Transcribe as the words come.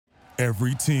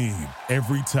Every team,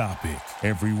 every topic,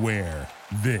 everywhere.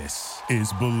 This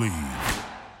is Believe.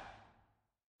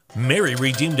 Mary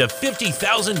redeemed a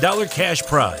 $50,000 cash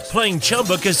prize playing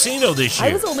Chumba Casino this year.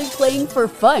 I was only playing for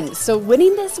fun, so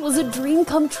winning this was a dream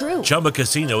come true. Chumba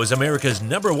Casino is America's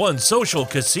 #1 social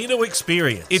casino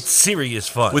experience. It's serious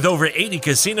fun. With over 80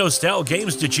 casino-style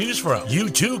games to choose from, you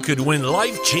too could win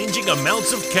life-changing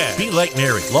amounts of cash. Be like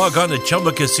Mary. Log on to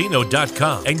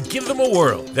ChumbaCasino.com and give them a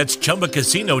whirl. That's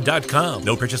ChumbaCasino.com.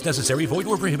 No purchase necessary. Void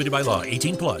where prohibited by law.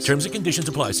 18 plus. Terms and conditions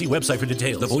apply. See website for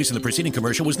details. The voice in the preceding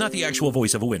commercial was not the actual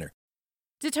voice of a winner.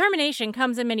 Determination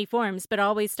comes in many forms, but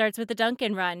always starts with the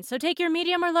Dunkin' Run. So take your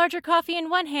medium or larger coffee in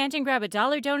one hand and grab a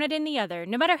 $1 donut in the other.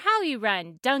 No matter how you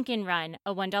run, Dunkin' Run.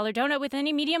 A $1 donut with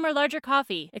any medium or larger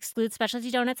coffee. Excludes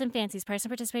specialty donuts and fancies. Price and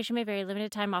participation may vary.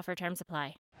 Limited time offer. Terms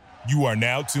apply. You are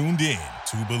now tuned in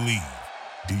to Believe.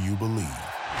 Do you believe?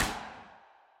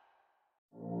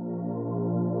 All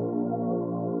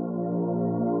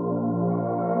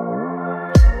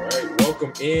right,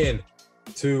 welcome in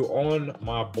to On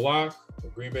My Block, the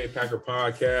Green Bay Packer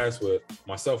podcast with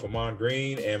myself, Amon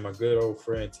Green, and my good old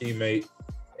friend, teammate,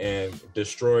 and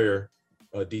destroyer,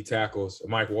 D tackles,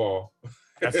 Mike Wall.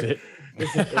 That's it.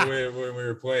 when we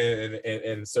were playing,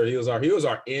 and so he was our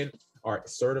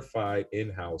certified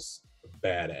in-house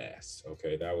badass.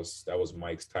 Okay, that was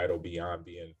Mike's title beyond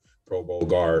being Pro Bowl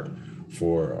guard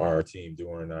for our team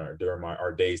during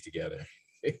our days together.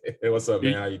 Hey, what's up,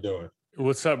 man? How you doing?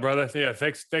 What's up, brother? Yeah,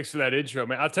 thanks for that intro,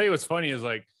 man. I'll tell you what's funny is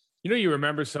like, you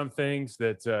remember some things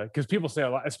that because people say a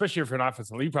lot, especially if you're an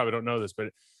offensive lineman, you probably don't know this, but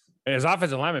as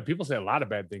offensive lineman, people say a lot of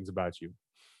bad things about you.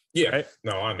 Yeah, right?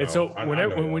 No, I know. And so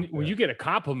when you get a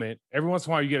compliment, every once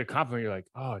in a while you get a compliment, you're like,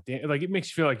 oh, damn, like it makes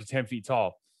you feel like you're 10 feet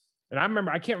tall. And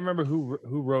I can't remember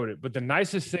who wrote it, but the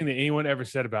nicest thing that anyone ever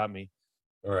said about me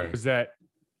was that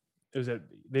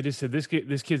they just said this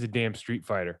kid's a damn street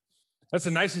fighter. That's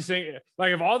the nicest thing.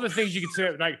 Like, of all the things you could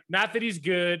say, like, not that he's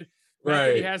good, not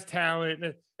that he has talent.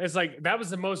 It's like, that was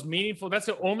the most meaningful. That's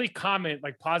the only comment,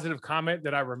 like, positive comment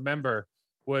that I remember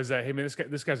was that, hey, man,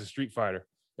 this guy's a street fighter.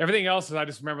 Everything else is I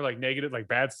just remember, like, negative, like,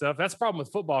 bad stuff. That's the problem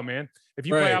with football, man. If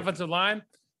you play offensive line,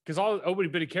 because all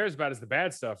nobody cares about is the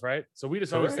bad stuff, right? So we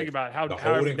just always think about how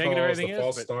negative everything is.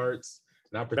 False starts,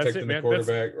 not protecting the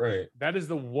quarterback, right? That is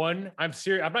the one. I'm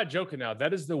serious. I'm not joking now.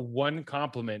 That is the one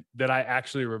compliment that I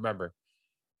actually remember.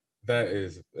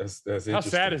 That's interesting. How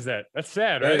sad is that? That's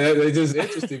sad, right? It's just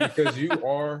interesting because you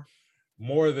are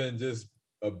more than just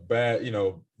a bad,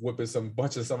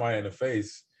 punching somebody in the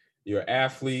face. You're an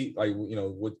athlete, like,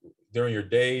 during your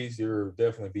days, you're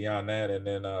definitely beyond that. And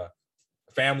then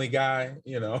family guy,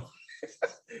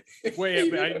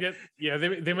 Wait, I get,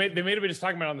 they may have been just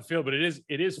talking about it on the field, but it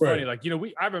is funny. Like,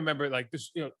 I remember like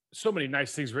this, so many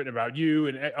nice things written about you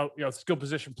and, skill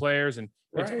position players and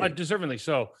deservingly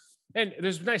so. And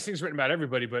there's nice things written about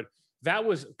everybody, but that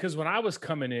was because when I was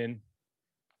coming in,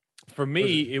 for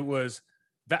me, it was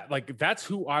that, like, that's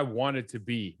who I wanted to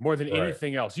be more than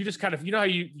anything else. You just kind of, how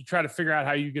you try to figure out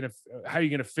how you're gonna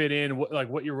fit in,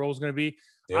 what your role is gonna be.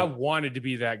 Yeah. I wanted to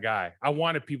be that guy. I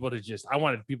wanted people to just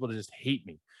hate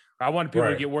me. I wanted people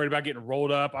to get worried about getting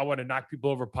rolled up. I wanted to knock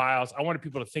people over piles. I wanted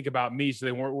people to think about me so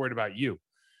they weren't worried about you.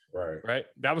 Right.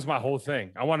 That was my whole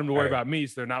thing. I wanted them to worry about me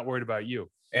so they're not worried about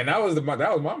you. And that was my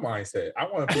mindset. I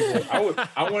wanted people.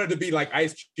 I wanted to be like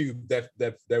Ice Cube, that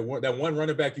one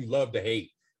running back you love to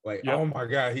hate. Like, oh my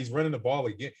God, he's running the ball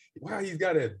again. Wow, he's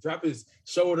got to drop his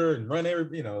shoulder and run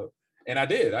And I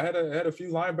did. I had a few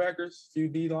linebackers, few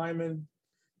D linemen,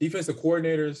 defensive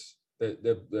coordinators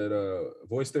that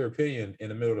voiced their opinion in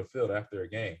the middle of the field after a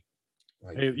game.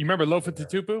 Like, hey, you remember Lofa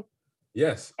Tatupu?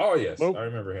 Yes. Oh yes, I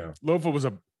remember him. Lofa was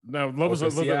a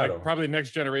little bit like probably next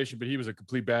generation, but he was a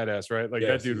complete badass, right? Like,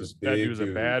 that dude was a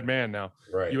bad man now.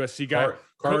 Right. USC guy.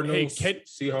 Cardinals,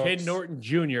 Seahawks.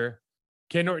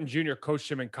 Ken Norton Jr.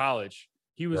 coached him in college.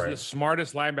 He was the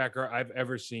smartest linebacker I've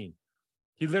ever seen.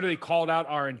 He literally called out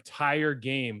our entire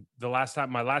game.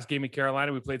 My last game in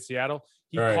Carolina, we played Seattle.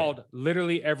 He called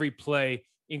literally every play,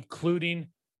 including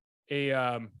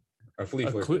a flea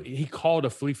flicker. He called a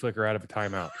flea flicker out of a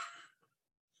timeout.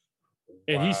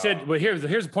 And he said, well, here's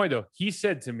the point, though. He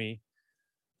said to me,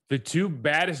 the two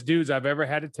baddest dudes I've ever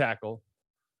had to tackle,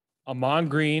 Amon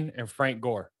Green and Frank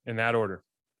Gore, in that order.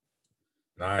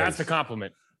 Nice. That's a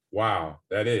compliment. Wow,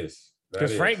 that is.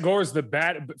 Because Frank Gore's the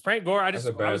bad. Frank Gore, I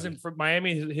was in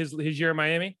Miami, his year in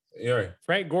Miami. Yeah.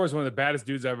 Frank Gore's one of the baddest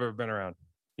dudes I've ever been around.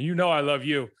 I love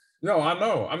you. No, I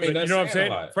know. I mean, you know what I'm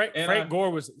saying? Frank Gore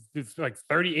was like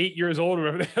 38 years old, or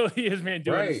whatever the hell he is, man,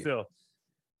 doing it still.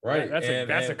 Right.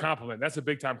 That's a compliment. That's a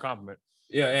big time compliment.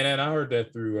 Yeah, and I heard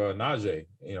that through Najee,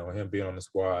 him being on the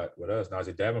squad with us,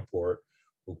 Najee Davenport,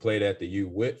 who played at the U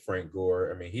with Frank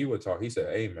Gore. I mean, he would talk. He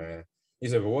said, "Hey, man," he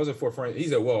said, "if it wasn't for Frank," he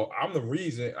said, "Well, I'm the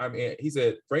reason." I mean, he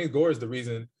said, "Frank Gore is the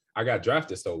reason I got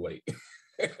drafted so late."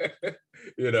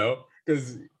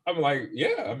 Because I'm like,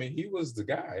 yeah, I mean, he was the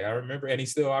guy. I remember, and he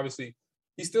still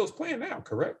is playing now,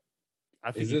 correct?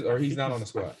 I think he's not on the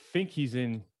squad. I think he's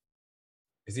in.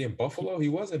 Is he in Buffalo? He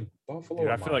was in Buffalo.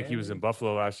 Dude, I feel like he was in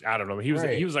Buffalo last. I don't know. He was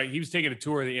taking a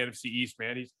tour of the NFC East,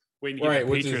 man. He's waiting to get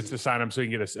the Patriots to sign him so he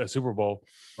can get a Super Bowl.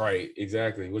 Right,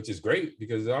 exactly. Which is great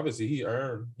because obviously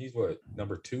he's what,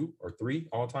 number 2 or 3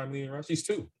 all-time leading rush? He's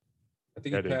 2. I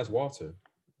think he passed Walter.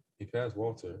 He passed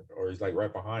Walter, or he's like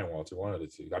right behind Walter, one of the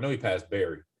two. I know he passed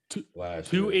Barry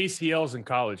last year. 2 ACLs in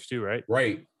college too, right?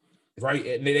 Right.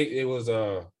 And it was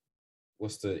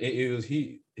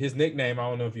his nickname. I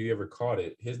don't know if you ever caught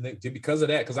it. Because of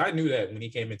that, because I knew that when he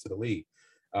came into the league,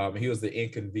 he was the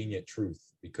inconvenient truth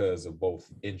because of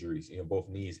both injuries. Both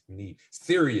knees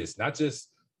serious, not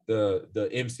just the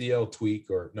MCL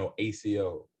tweak or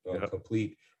ACL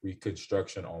complete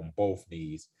reconstruction on both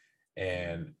knees,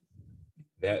 and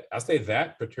that I say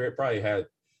that probably had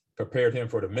prepared him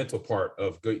for the mental part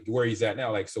of where he's at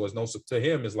now. Like, so it's no to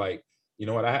him is like, you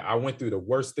know what, I went through the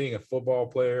worst thing a football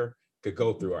player could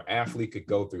go through, or athlete could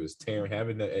go through, is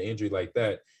having an injury like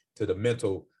that, to the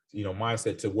mental,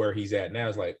 mindset to where he's at now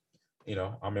is like,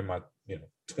 I'm in my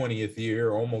 20th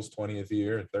year, almost 20th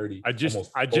year, and 30. I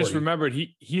just remembered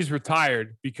he's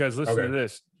retired because listen to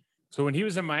this. So when he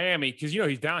was in Miami, because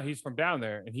he's from down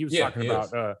there, and he was talking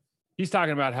about he's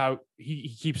talking about how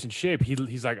he keeps in shape.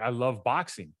 He's like, I love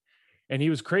boxing, and he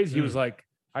was crazy. He was like,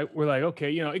 we're like,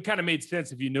 okay, it kind of made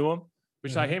sense if you knew him. But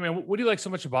he's like, hey man, what do you like so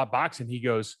much about boxing? He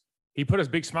goes, he put his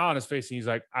big smile on his face, and he's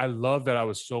like, I love that I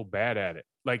was so bad at it.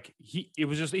 Like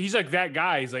he's like that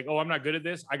guy. He's like, oh, I'm not good at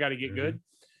this. I got to get good.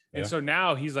 And so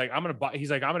now he's like, I'm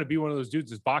gonna be one of those dudes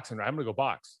that's boxing. I'm gonna go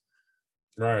box.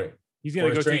 Right. He's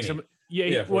gonna go take some.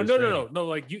 Yeah. Well, no.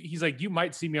 Like he's like, you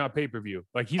might see me on pay-per-view.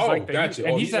 Like he's like that. Gotcha.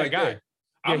 And he's that guy.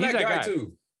 I'm that guy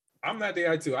too. I'm that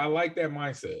guy too. I like that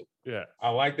mindset. Yeah. I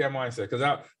like that mindset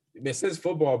because it says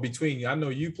football between. I know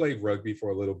you played rugby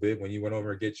for a little bit when you went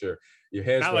over and get your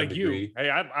head. Not like degree. You. Hey,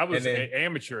 I was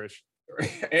amateurish.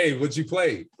 Hey, what you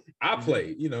played? I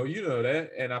played. You know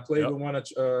that, and I played with one of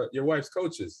your wife's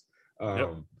coaches.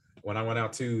 When I went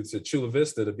out to Chula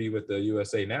Vista to be with the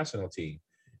USA national team.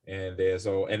 And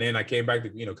then I came back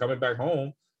to, coming back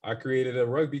home, I created a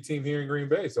rugby team here in Green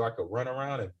Bay so I could run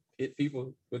around and hit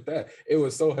people with that. It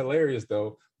was so hilarious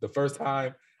though. The first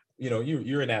time,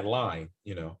 you're in that line,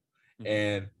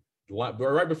 and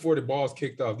right before the ball's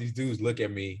kicked off, these dudes look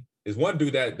at me. There's one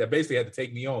dude that basically had to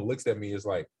take me on, looks at me, is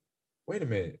like, wait a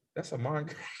minute, that's a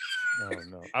mind. No.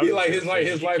 His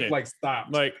life like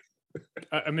stopped. Like,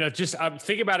 I mean, I'm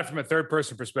thinking about it from a third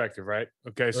person perspective, right?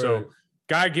 Okay. So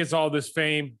guy gets all this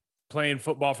fame playing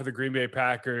football for the Green Bay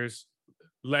Packers,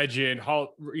 legend,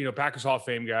 Packers Hall of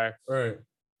Fame guy. Right.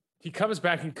 He comes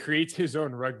back and creates his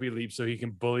own rugby league so he can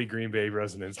bully Green Bay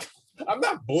residents. I'm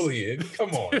not bullying.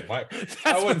 Come on, Mike.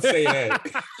 I wouldn't say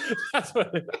that. That's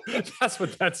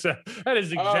what that sounds. That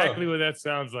is exactly what that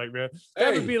sounds like, man.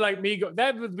 That would be like me.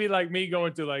 That would be like me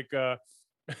going to like.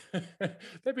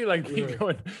 That'd be like me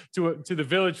going to the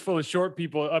village full of short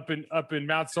people up in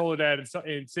Mount Soledad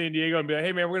in San Diego and be like,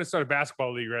 hey man, we're gonna start a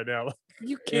basketball league right now. Are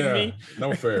you kidding me?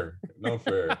 No fair. No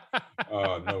fair.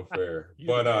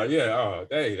 But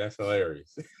hey, that's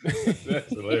hilarious. That's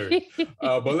hilarious.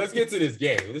 But let's get to this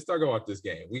game. Let's talk about this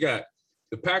game. We got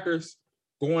the Packers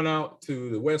going out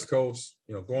to the West Coast,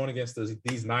 going against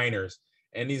these Niners.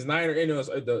 And these Niners,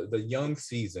 the young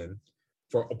season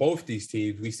for both these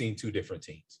teams, we've seen 2 different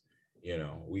teams.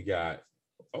 We got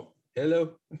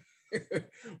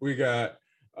we got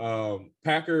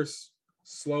Packers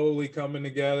slowly coming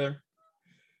together,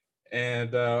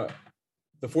 and the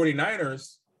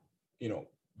 49ers,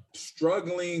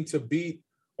 struggling to beat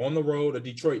on the road a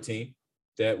Detroit team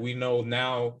that we know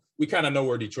now. We kind of know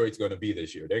where Detroit's going to be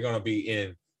this year. They're going to be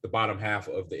in the bottom half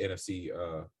of the NFC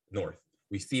North.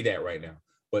 We see that right now,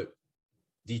 but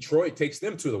Detroit takes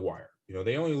them to the wire.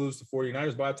 They only lose to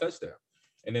 49ers by a touchdown.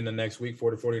 And then the next week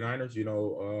for the 49ers,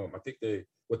 I think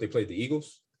they played the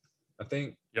Eagles, I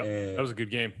think. Yep, and that was a good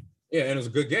game. Yeah, and it was a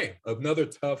good game. Another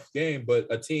tough game, but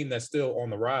a team that's still on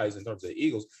the rise in terms of the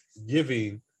Eagles,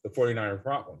 giving the 49ers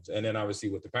problems. And then obviously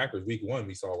with the Packers, week 1,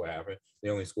 we saw what happened. They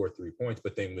only scored 3 points.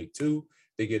 But then week 2,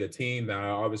 they get a team that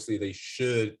obviously they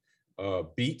should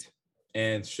beat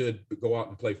and should go out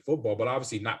and play football, but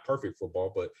obviously not perfect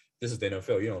football. But this is the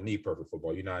NFL. You don't need perfect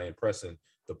football. You're not impressing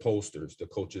the pollsters, the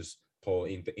coaches poll,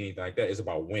 anything like that. It's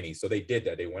about winning. So they did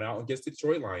that. They went out against the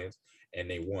Detroit Lions and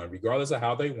they won. Regardless of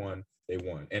how they won, they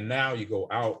won. And now you go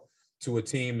out to a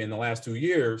team in the last 2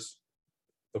 years,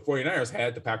 the 49ers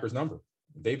had the Packers number.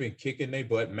 They've been kicking their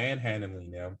butt,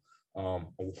 manhandling them,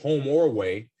 home or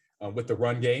away, with the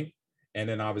run game, and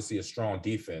then obviously a strong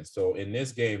defense. So in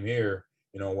this game here,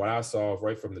 what I saw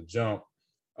right from the jump,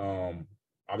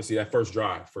 obviously that first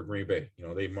drive for Green Bay,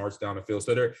 they marched down the field.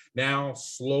 So they're now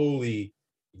slowly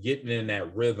getting in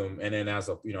that rhythm. And then as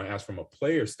from a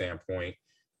player standpoint,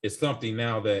 it's something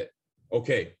now that,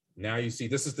 okay, now you see,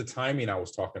 this is the timing I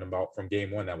was talking about from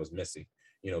game one that was missing.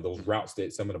 Those routes,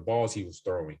 that some of the balls he was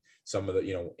throwing, some of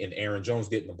the, and Aaron Jones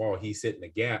getting the ball, he's hitting the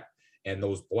gap, and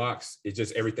those blocks, it's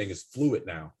just, everything is fluid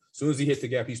now. As soon as he hit the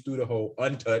gap, he's through the hole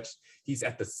untouched. He's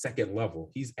at the second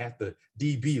level. He's at the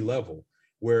DB level,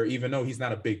 where even though he's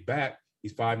not a big back,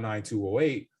 he's 5'9",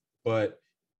 208. But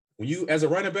when you, as a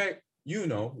running back,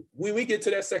 when we get to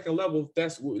that second level,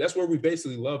 that's where we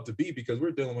basically love to be, because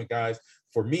we're dealing with guys.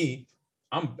 For me,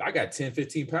 I got 10,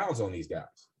 15 pounds on these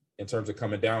guys in terms of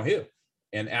coming downhill.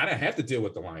 And I didn't have to deal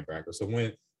with the linebacker. So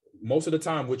when most of the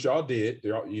time, what y'all did,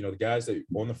 the guys that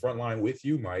on the front line with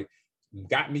you, Mike,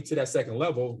 got me to that second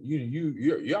level.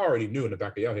 You already knew in the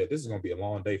back of your head, this is going to be a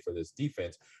long day for this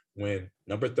defense when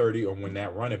number 30 or when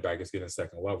that running back is getting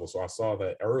second level. So I saw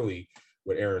that early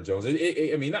with Aaron Jones.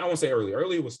 I mean, I won't say early.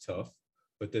 Early it was tough,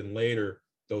 but then later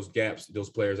those gaps, those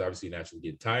players obviously naturally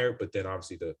get tired. But then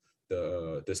obviously the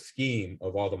scheme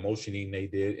of all the motioning they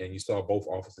did, and you saw both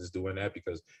offenses doing that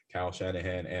because Kyle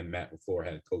Shanahan and Matt LaFleur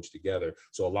had coached together.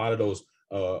 So a lot of those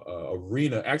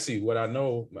arena, actually what I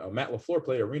know, Matt LaFleur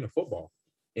played arena football,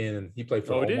 and he played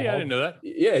for Omaha. I didn't know that.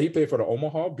 Yeah, he played for the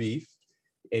Omaha Beef,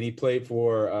 and he played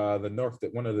for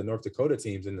one of the North Dakota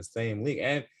teams in the same league.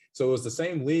 And so it was the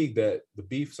same league that the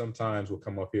Beef sometimes would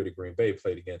come up here to Green Bay,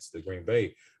 played against. The Green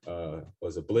Bay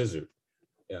was a Blizzard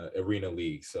arena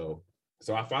league. So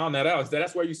I found that out.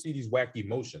 That's where you see these wacky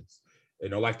motions,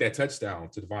 like that touchdown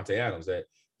to Davante Adams, that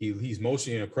he's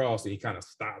motioning across and he kind of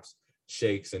stops,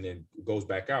 shakes, and then goes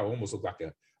back out. It almost looked like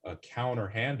a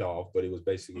counter handoff, but it was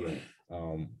basically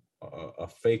a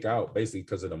fake out, basically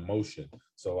because of the motion.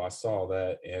 So I saw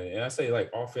that, and I say like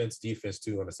offense, defense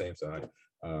too on the same side.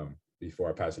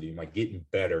 Before I pass it to you, like getting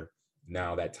better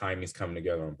now that timing's coming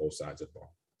together on both sides of the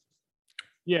ball.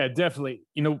 Yeah, definitely.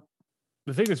 The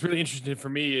thing that's really interesting for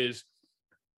me is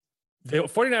the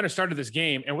 49ers started this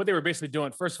game, and what they were basically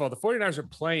doing, first of all, the 49ers are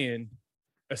playing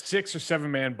a 6 or 7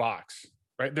 man box,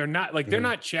 right? They're not like, they're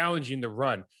not challenging the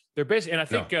run. They're basically, and I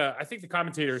think the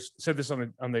commentators said this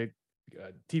on the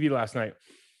TV last night.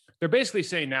 They're basically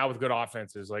saying now with good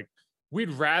offenses, like,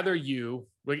 we'd rather you,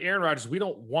 like Aaron Rodgers, we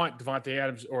don't want Davante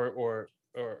Adams or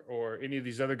any of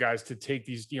these other guys to take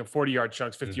these, 40-yard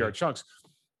chunks, 50-yard chunks.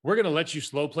 We're going to let you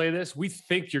slow play this. We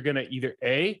think you're going to either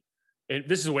and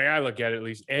this is the way I look at it, at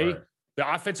least, right,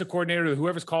 the offensive coordinator,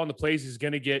 whoever's calling the plays, is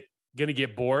going to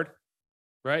get bored,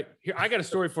 right? Here, I got a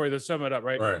story for you to sum it up,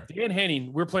 right? Dan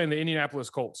Henning, we're playing the Indianapolis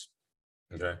Colts.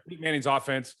 Okay. Pete Manning's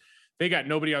offense. They got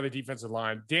nobody on the defensive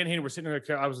line. Dan Henning, we're sitting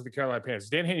there. I was with the Carolina Panthers.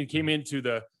 Dan Henning came into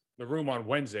the room on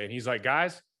Wednesday, and he's like,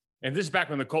 guys, and this is back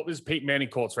when this is Peyton Manning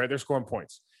Colts, right? They're scoring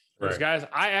points. Right. Guys,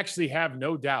 I actually have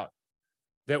no doubt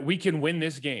that we can win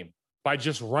this game by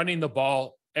just running the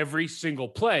ball every single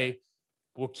play.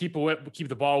 We'll keep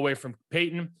the ball away from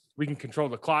Peyton. We can control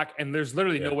the clock, and there's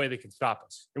literally no way they can stop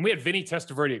us. And we had Vinny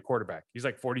Testaverde at quarterback. He's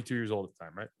like 42 years old at the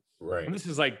time, right? Right. And this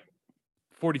is like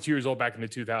 42 years old back in the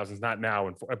 2000s, not now.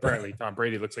 And apparently Tom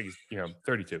Brady looks like he's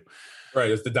 32. Right.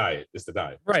 It's the diet.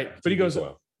 Right. But he goes,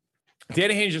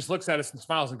 Danny Haynes just looks at us and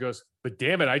smiles and goes, but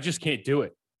damn it, I just can't do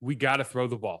it. We got to throw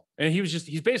the ball. And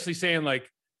he's basically saying, like,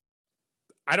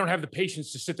 I don't have the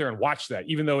patience to sit there and watch that,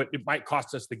 even though it might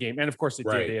cost us the game. And of course it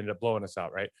did. They ended up blowing us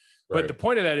out. Right. But the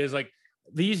point of that is, like,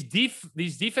 these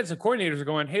defensive coordinators are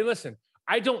going, hey, listen,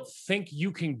 I don't think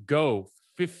you can go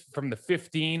from the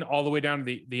 15 all the way down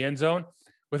to the end zone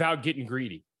without getting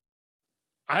greedy.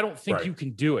 I don't think you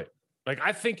can do it. Like,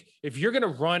 I think if you're going to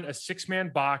run a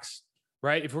 6-man box,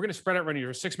 right? If we're going to spread out running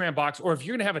your 6-man box, or if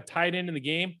you're going to have a tight end in the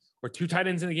game or 2 tight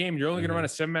ends in the game, and you're only going to run a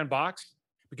 7-man box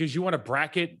because you want to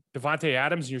bracket Davante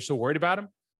Adams and you're so worried about him,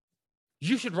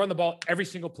 you should run the ball every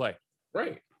single play.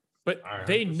 Right. But 100%.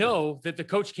 They know that the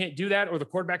coach can't do that, or the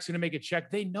quarterback's going to make a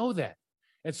check. They know that.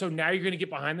 And so now you're going to get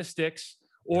behind the sticks,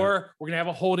 or we're going to have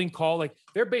a holding call. Like,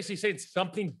 they're basically saying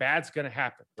something bad's going to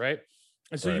happen. Right.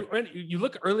 And so you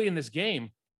look early in this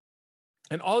game,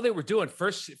 and all they were doing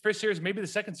first series, maybe the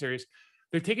second series,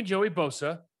 they're taking Joey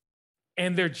Bosa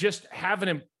and they're just having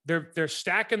him. They're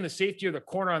stacking the safety or the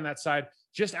corner on that side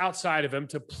just outside of him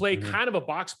to play kind of a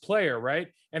box player, right?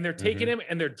 And they're taking him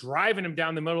and they're driving him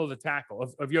down the middle of the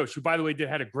tackle of Yosh, who, by the way,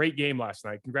 had a great game last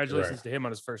night. Congratulations to him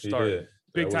on his first start.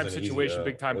 Big time situation,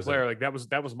 big time player. Like that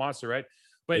was monster, right?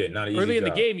 But early in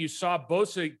the game, you saw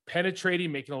Bosa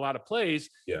penetrating, making a lot of plays,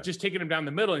 just taking him down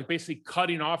the middle and basically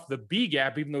cutting off the B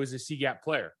gap, even though he's a C gap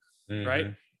player,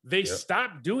 right? They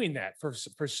stopped doing that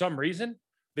for some reason.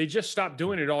 They just stopped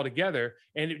doing it altogether,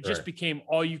 and it just became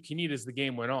all you can eat as the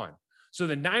game went on. So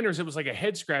the Niners, it was like a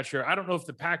head scratcher. I don't know if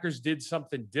the Packers did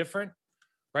something different,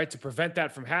 right, to prevent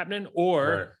that from happening,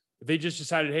 or they just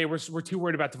decided, hey, we're too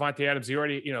worried about Devontae Adams. He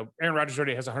already, Aaron Rodgers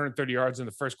already has 130 yards in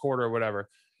the first quarter or whatever.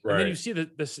 Right. And then you see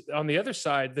this on the other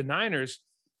side, the Niners.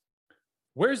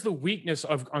 Where's the weakness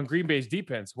on Green Bay's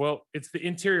defense? Well, it's the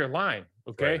interior line.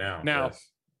 Okay, now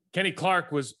Kenny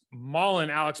Clark was mauling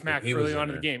Alex Mack early on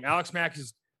in the game. Alex Mack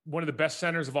is one of the best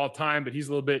centers of all time, but he's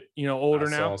a little bit, older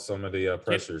now. I saw some of the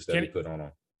pressures that he put on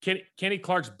him. Kenny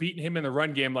Clark's beating him in the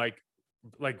run game like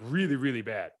really, really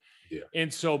bad. Yeah.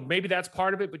 And so maybe that's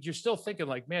part of it, but you're still thinking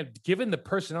like, man, given the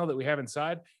personnel that we have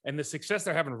inside and the success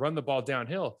they're having to run the ball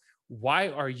downhill, why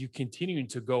are you continuing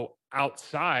to go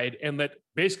outside and let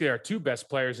basically our two best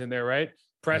players in there, right?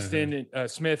 Preston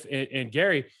and Smith and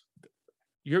Gary,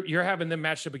 you're having them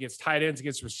matched up against tight ends,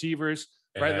 against receivers,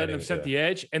 right? Letting them set the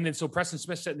edge. And then so Preston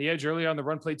Smith setting the edge early on the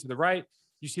run play to the right.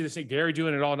 You see this thing, Gary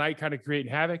doing it all night, kind of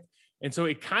creating havoc. And so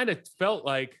it kind of felt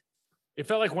like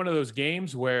one of those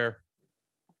games where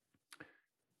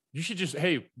you should just,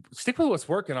 hey, stick with what's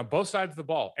working on both sides of the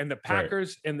ball. And the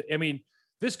Packers,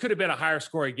 this could have been a higher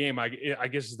scoring game, I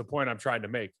guess is the point I'm trying to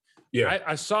make. Yeah,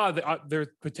 I saw their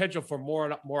potential for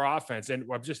more offense, and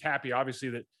I'm just happy, obviously,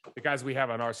 that the guys we have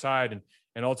on our side,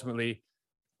 and ultimately,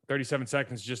 37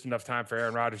 seconds is just enough time for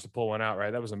Aaron Rodgers to pull one out.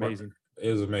 Right, that was amazing.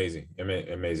 It was amazing.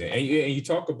 Amazing. And you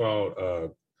talk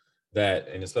about that,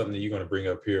 and it's something that you're going to bring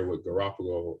up here with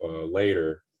Garoppolo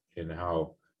later, and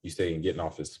how you say in getting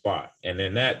off his spot, and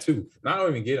then that too, not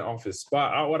even getting off his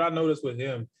spot. What I noticed with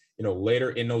him. Later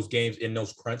in those games, in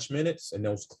those crunch minutes and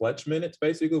those clutch minutes,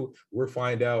 basically, we'll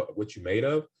find out what you made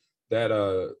of. That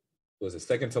was a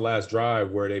second to last drive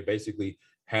where they basically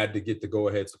had to get the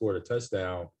go-ahead score, the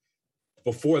touchdown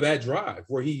before that drive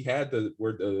where he had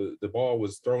the ball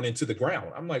was thrown into the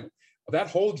ground. I'm like, that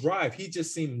whole drive, he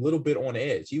just seemed a little bit on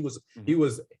edge. He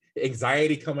was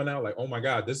anxiety coming out like, oh my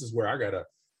God, this is where I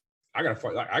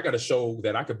gotta show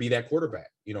that I could be that quarterback.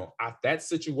 That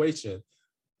situation.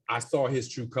 I saw his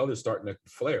true colors starting to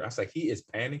flare. I was like, he is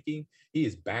panicking. He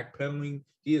is backpedaling.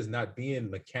 He is not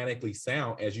being mechanically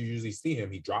sound as you usually see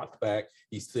him. He drops back.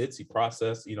 He sits. He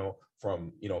processes,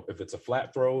 from, if it's a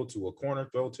flat throw to a corner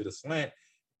throw to the slant,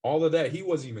 all of that. He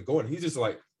wasn't even going. He's just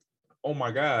like, oh,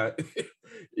 my God,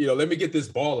 let me get this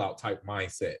ball out type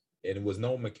mindset. And it was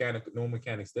no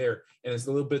mechanics there. And it's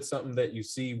a little bit something that you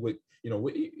see with,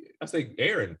 I say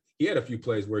Aaron, he had a few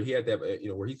plays where he had that,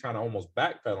 where he kind of almost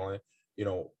backpedaling.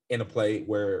 In a play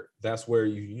where that's where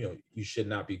you should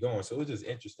not be going. So it was just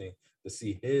interesting to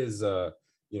see his,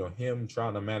 him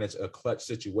trying to manage a clutch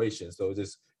situation. So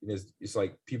it's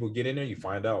like people get in there, you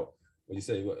find out. When you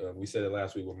say, we said it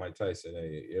last week with Mike Tyson,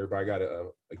 everybody got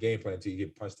a game plan until you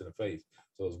get punched in the face.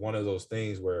 So it's one of those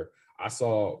things where I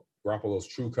saw Garoppolo's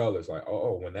true colors, like,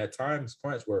 when that time's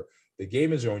crunch where the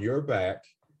game is on your back,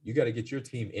 you got to get your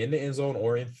team in the end zone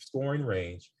or in scoring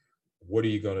range. What are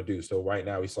you going to do? So right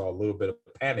now we saw a little bit of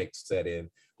panic set in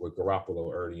with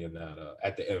Garoppolo early in that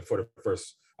at the end for the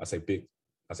first, I say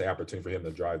opportunity for him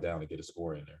to drive down and get a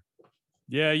score in there.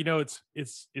 Yeah,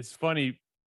 it's funny.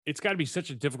 It's got to be such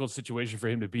a difficult situation for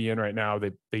him to be in right now.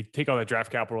 They take all that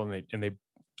draft capital and they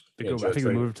go. I think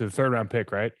they moved to the third round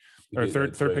pick, right? Or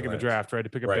third pick in the draft, right, to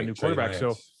pick up that new quarterback.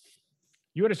 So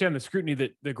you understand the scrutiny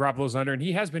that Garoppolo's under, and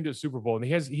he has been to a Super Bowl and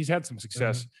he's had some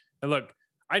success. And look,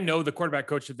 I know the quarterback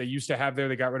coach that they used to have there.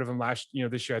 They got rid of him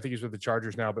this year. I think he's with the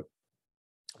Chargers now, but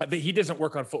he doesn't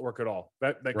work on footwork at all.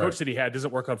 That coach that he had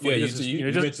doesn't work on footwork. Yeah, you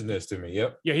mentioned this to me.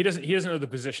 Yep. Yeah, he doesn't know the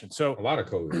position. So a lot of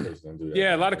coaches don't do that.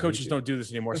 Yeah, a lot of coaches don't do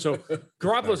this anymore. So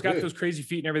Garoppolo's got those crazy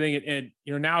feet and everything.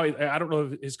 And now I don't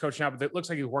know his coach now, but it looks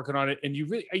like he's working on it. And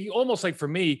you almost like, for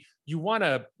me, you want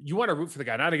to root for the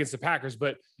guy, not against the Packers,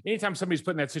 but anytime somebody's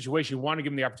put in that situation, you want to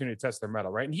give them the opportunity to test their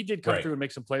mettle, right? And he did come through and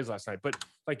make some plays last night. But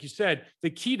like you said, the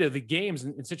key to the games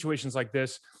in situations like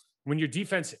this, when your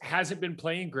defense hasn't been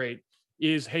playing great,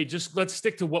 is, hey, just let's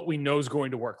stick to what we know is going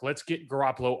to work. Let's get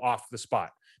Garoppolo off the spot.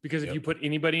 Because if you put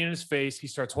anybody in his face, he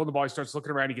starts holding the ball, he starts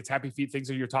looking around, he gets happy feet, things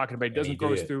that you're talking about. He doesn't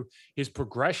go through his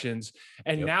progressions.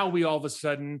 And now we all of a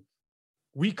sudden,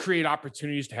 we create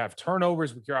opportunities to have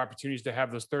turnovers. We create opportunities to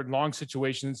have those third and long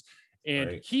situations.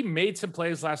 And he made some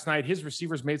plays last night. His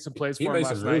receivers made some plays for him last night.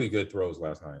 He made some really good throws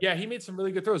last night. Yeah, he made some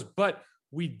really good throws, but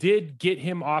we did get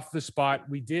him off the spot.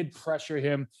 We did pressure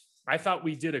him. I thought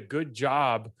we did a good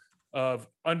job of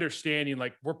understanding,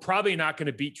 like, we're probably not going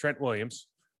to beat Trent Williams,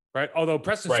 right? Although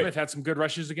Preston Smith had some good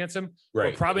rushes against him.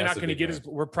 We're probably not going to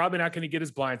get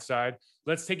his blind side.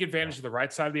 Let's take advantage of the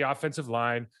right side of the offensive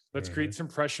line. Let's create some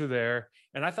pressure there.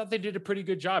 And I thought they did a pretty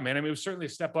good job, man. I mean, it was certainly a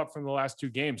step up from the last 2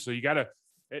 games. So you got to,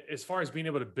 as far as being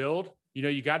able to build,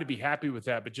 you got to be happy with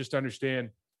that, but just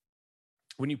understand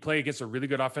when you play against a really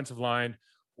good offensive line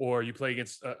or you play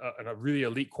against a really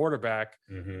elite quarterback,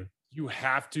 you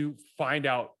have to find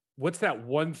out what's that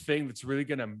one thing that's really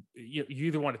going to, you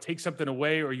either want to take something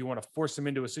away or you want to force them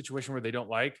into a situation where they don't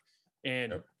like.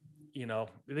 And,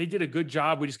 they did a good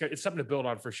job. It's something to build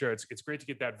on for sure. It's great to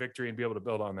get that victory and be able to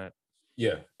build on that.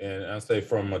 Yeah. And I say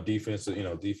from a defensive,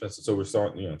 so we're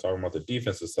starting, talking about the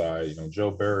defensive side,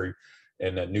 Joe Barry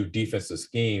and that new defensive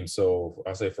scheme. So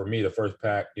I say for me, the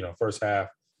first half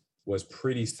was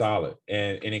pretty solid,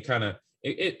 and it kind of,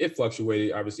 it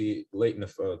fluctuated obviously late in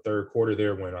the third quarter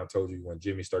there when I told you when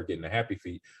Jimmy started getting the happy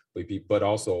feet, but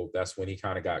also that's when he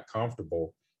kind of got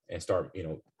comfortable and start,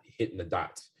 hitting the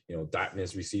dots, dotting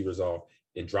his receivers off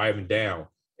and driving down.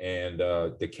 And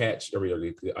the catch,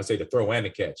 I say the throw and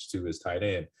the catch to his tight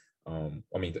end.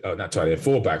 Not tight end,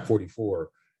 fullback 44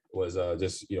 was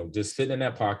just sitting in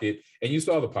that pocket. And you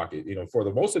saw the pocket, for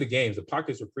the most of the games, the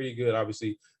pockets were pretty good.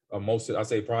 Obviously, I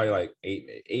say probably like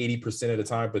 80% of the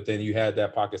time, but then you had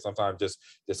that pocket sometimes just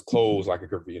close like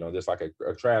just like a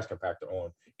trash compactor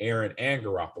on Aaron and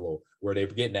Garoppolo, where they're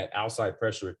getting that outside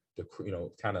pressure to,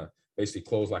 kind of basically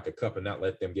close like a cup and not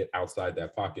let them get outside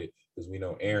that pocket, because we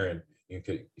know Aaron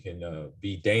can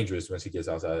be dangerous once he gets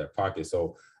outside that pocket.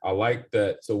 So I like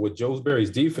that. So with Joe Barry's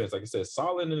defense, like I said,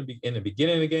 solid in the beginning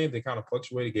of the game, they kind of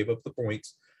fluctuated, gave up the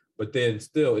points, but then it's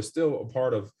still a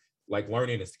part of like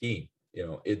learning a scheme.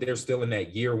 They're still in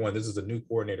that year one. This is a new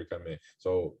coordinator coming in.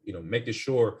 So, making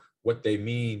sure what they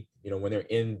mean, when they're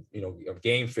in, a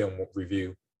game film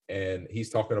review, and he's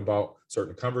talking about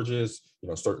certain coverages,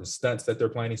 certain stunts that they're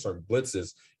planning, certain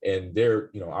blitzes. And they're,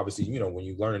 obviously, when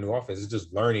you learn a new offense, it's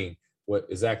just learning what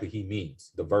exactly he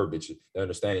means, the verbiage, the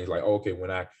understanding is like, okay, when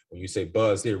you say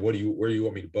buzz here, where do you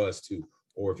want me to buzz to?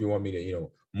 Or if you want me to,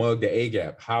 mug the A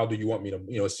gap, how do you want me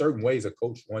to, certain ways a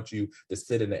coach wants you to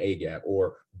sit in the A gap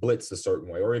or blitz a certain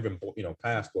way, or even,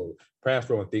 pass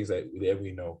throw and things that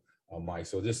we know, Mike.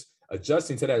 So just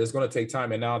adjusting to that is going to take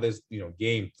time. And now there's,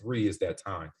 game 3 is that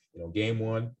time. Game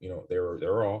 1,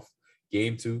 they're off.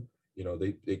 Game 2,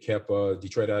 they kept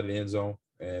Detroit out of the end zone.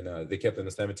 And they kept in the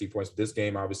 17 points. This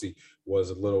game obviously was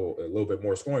a little bit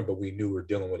more scoring, but we knew we were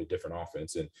dealing with a different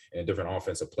offense and a different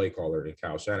offensive play caller than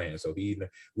Kyle Shanahan. So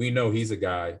we know he's a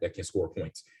guy that can score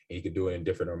points, and he can do it in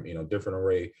different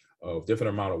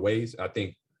amount of ways. I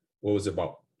think, what was it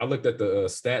about? I looked at the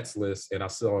stats list and I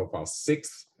saw about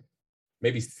 6,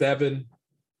 maybe 7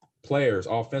 players,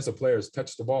 offensive players,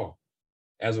 touch the ball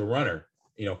as a runner.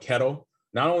 Kettle.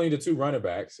 Not only the 2 running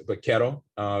backs, but Kettle,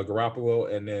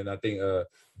 Garoppolo, and then I think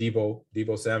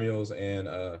Debo Samuels and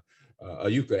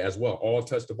Ayuka as well, all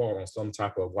touched the ball on some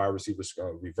type of wide receiver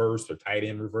reverse or tight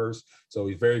end reverse. So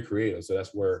he's very creative. So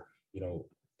that's where,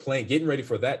 getting ready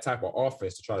for that type of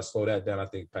offense to try to slow that down. I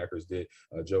think Packers did.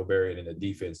 Joe Barry and the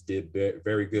defense did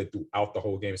very good throughout the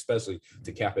whole game, especially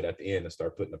to cap it at the end and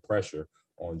start putting the pressure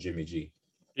on Jimmy G.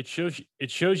 It shows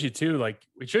you too, like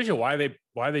it shows you why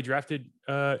they drafted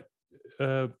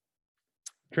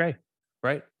Trey,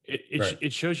 right?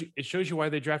 It shows you why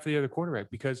they drafted the other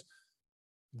quarterback, because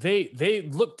they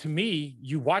look to me,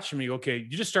 you watch them, you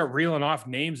just start reeling off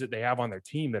names that they have on their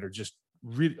team that are just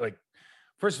really, like,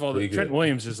 first of all, Trent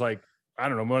Williams is like, I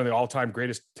don't know, one of the all-time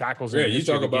greatest tackles. Yeah, you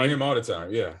talk about him all the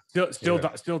time. Yeah,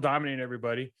 still dominating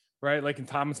everybody, right? Like, and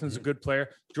Tomlinson's a good player.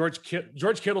 George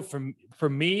Kittle, for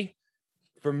me,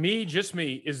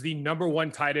 is the number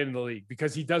 1 tight end in the league,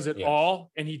 because he does it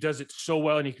all, and he does it so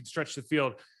well, and he can stretch the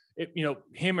field.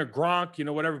 Him or Gronk,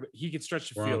 whatever, but he can stretch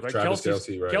the field. Right?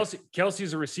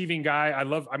 Kelsey's a receiving guy.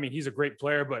 He's a great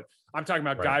player, but I'm talking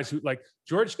about guys who, like,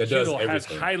 George Kittle has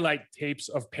highlight tapes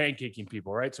of pancaking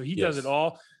people, right? So he does it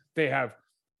all. They have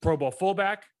Pro Bowl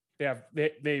fullback. They're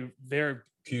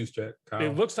Juszczyk, Kyle.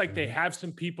 It looks like they have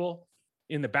some people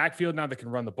in the backfield now that can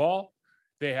run the ball.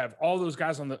 They have all those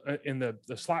guys in the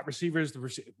slot receivers.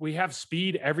 We have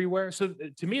speed everywhere. So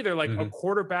to me, they're like a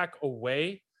quarterback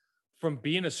away from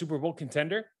being a Super Bowl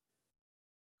contender.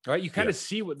 Right? You kind of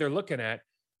see what they're looking at,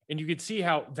 and you can see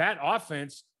how that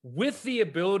offense, with the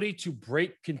ability to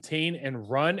break, contain, and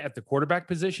run at the quarterback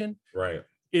position, right,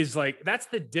 is like, that's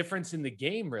the difference in the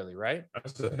game, really, right?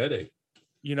 That's a headache.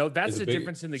 That's the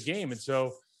difference in the game. And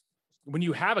so when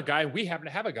you have a guy, we happen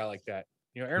to have a guy like that.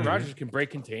 Aaron Rodgers can break,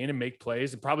 contain, and make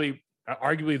plays, and probably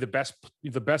arguably the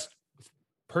best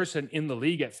person in the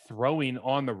league at throwing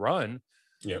on the run.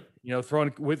 Yep.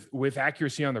 Throwing with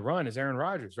accuracy on the run is Aaron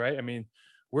Rodgers, right? I mean,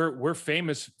 we're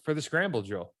famous for the scramble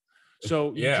drill.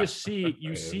 So you just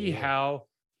see how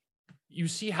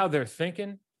they're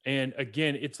thinking. And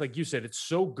again, it's like you said, it's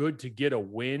so good to get a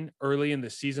win early in the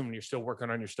season when you're still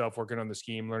working on your stuff, working on the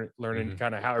scheme, learning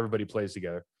kind of how everybody plays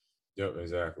together. Yep,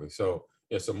 exactly. So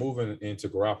moving into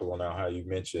Garoppolo now, how you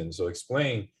mentioned. So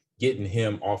explain getting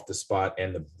him off the spot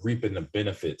and reaping the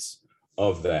benefits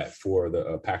of that for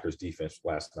the Packers defense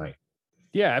last night.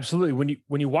 Yeah, absolutely.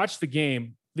 When you watch the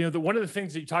game, one of the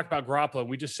things that you talked about Garoppolo,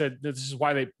 we just said this is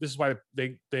why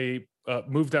they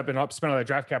moved up and spent all that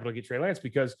draft capital to get Trey Lance,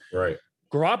 because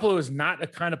Garoppolo is not a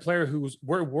kind of player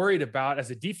we're worried about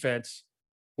as a defense.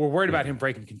 We're worried about him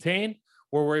breaking contain.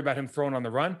 We're worried about him throwing on the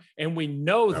run. And we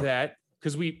know that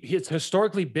because it's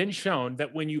historically been shown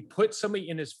that when you put somebody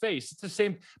in his face, it's the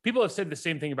same. People have said the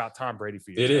same thing about Tom Brady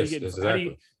for years.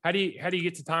 Exactly. How do you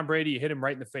get to Tom Brady? You hit him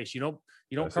right in the face. You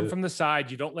don't come from the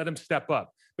side. You don't let him step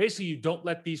up. Basically, you don't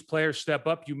let these players step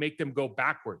up. You make them go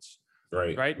backwards.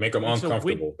 Right. Make them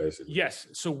uncomfortable, basically. Yes.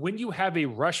 So when you have a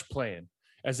rush plan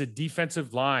as a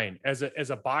defensive line, as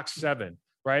a box seven,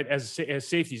 right, as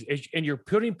safeties, and you're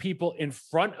putting people in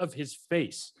front of his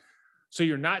face, so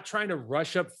you're not trying to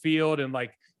rush up field and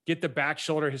like get the back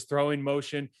shoulder, his throwing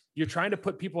motion. You're trying to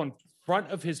put people in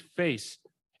front of his face,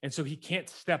 and so he can't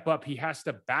step up. He has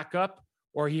to back up,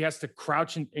 or he has to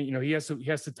crouch, and he has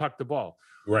to tuck the ball.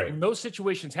 Right. When those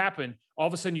situations happen, all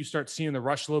of a sudden you start seeing the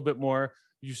rush a little bit more.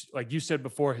 Like you said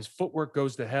before, his footwork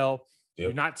goes to hell.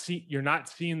 Yep. You're not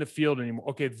seeing the field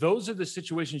anymore. Okay, those are the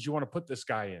situations you want to put this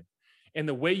guy in. And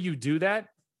the way you do that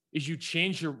is you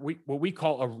change what we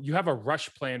call you have a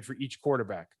rush plan for each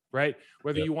quarterback, right?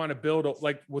 Whether you want to build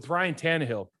like with Ryan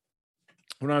Tannehill,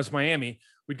 when I was in Miami,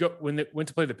 when they went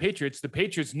to play the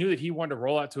Patriots knew that he wanted to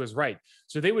roll out to his right.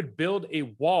 So they would build a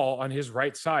wall on his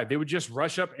right side. They would just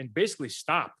rush up and basically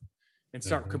stop and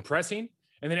start compressing.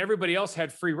 And then everybody else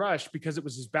had free rush because it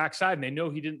was his backside, and they know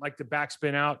he didn't like to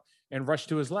backspin out and rush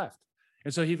to his left.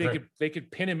 And so they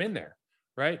could pin him in there.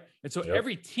 Right. And so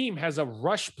every team has a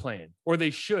rush plan, or they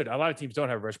should. A lot of teams don't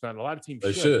have a rush plan. A lot of teams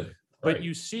should. But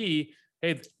you see,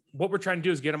 hey, what we're trying to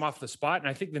do is get them off the spot. And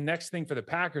I think the next thing for the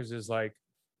Packers is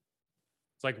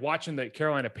it's like watching the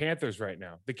Carolina Panthers right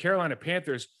now. The Carolina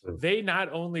Panthers, they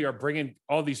not only are bringing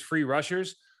all these free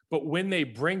rushers, but when they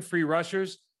bring free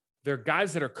rushers, they're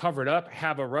guys that are covered up,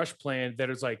 have a rush plan that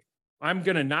is like, I'm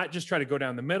going to not just try to go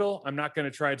down the middle. I'm not going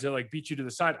to try to like beat you to the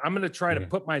side. I'm going to try to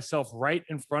put myself right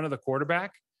in front of the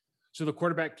quarterback, so the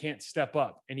quarterback can't step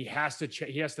up, and he has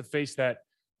to face that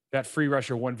free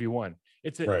rusher 1v1.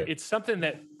 It's something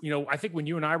that, I think when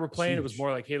you and I were playing, it was more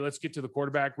like, hey, let's get to the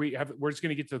quarterback. We're just going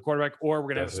to get to the quarterback, or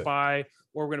we're going to have a spy,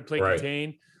 or we're going to play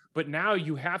contain. But now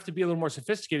you have to be a little more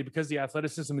sophisticated because the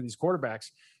athleticism of these quarterbacks.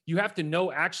 You have to know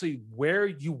actually where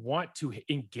you want to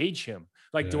engage him.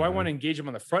 Like, do I want to engage him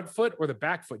on the front foot or the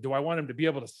back foot? Do I want him to be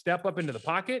able to step up into the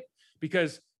pocket?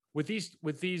 Because with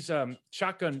these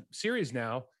shotgun series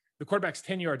now, the quarterback's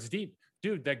 10 yards deep.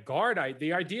 Dude, that guard,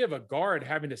 the idea of a guard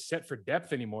having to set for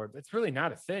depth anymore, that's really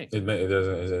not a thing. It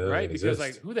doesn't right? Because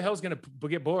like, who the hell is going to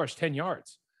get Boris 10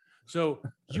 yards? So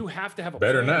you have to have a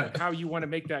plan of how you want to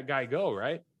make that guy go,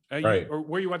 right? Or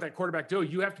where you want that quarterback to go.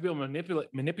 You have to be able to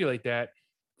manipulate that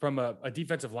from a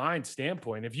defensive line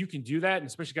standpoint. If you can do that, and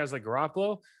especially guys like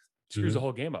Garoppolo, screws the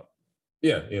whole game up.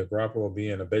 Yeah, Garoppolo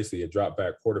being basically a drop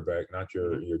back quarterback, not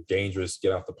your dangerous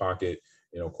get out the pocket,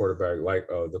 quarterback like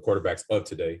the quarterbacks of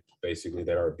today, basically,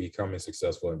 that are becoming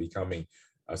successful and becoming,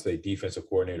 I say, defensive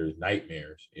coordinators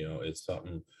nightmares. It's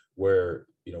something where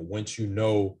once you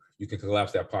can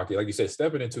collapse that pocket, like you said,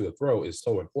 stepping into the throw is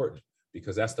so important,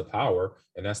 because that's the power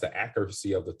and that's the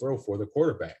accuracy of the throw for the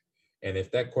quarterback. And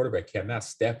if that quarterback cannot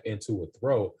step into a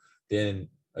throw, then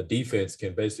a defense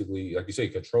can basically, like you say,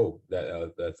 control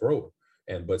that throw.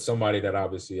 But somebody that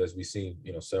obviously, as we've seen,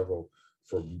 several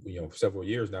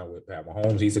years now with Pat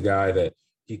Mahomes, he's a guy that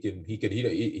he can be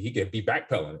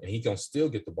backpedaling and he can still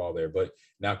get the ball there. But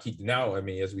now,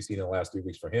 as we've seen in the last 3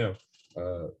 weeks for him,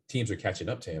 teams are catching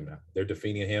up to him now. They're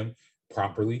defeating him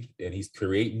properly, and he's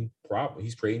creating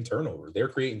turnover. They're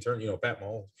creating Pat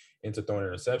Mahomes into throwing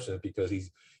interceptions because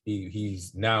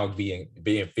he's now being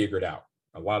figured out.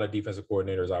 A lot of defensive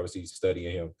coordinators obviously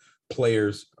studying him.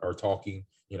 Players are talking.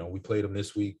 We played him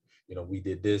this week. We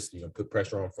did this. Put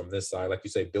pressure on him from this side, like you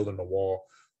say, building the wall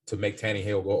to make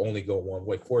Tannehill only go one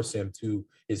way, force him to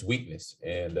his weakness,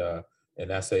 and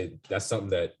that's something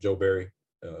that Joe Barry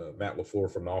Matt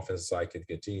LaFleur from the offensive side can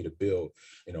continue to build,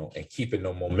 and keeping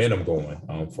the momentum going.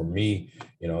 For me,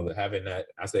 having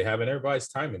everybody's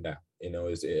timing down,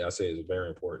 is very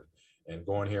important. And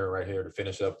going right here to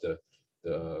finish up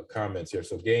the comments here.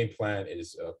 So game plan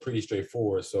is pretty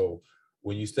straightforward. So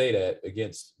when you say that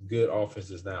against good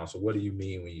offenses now, so what do you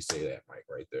mean when you say that, Mike,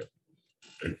 right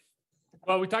there?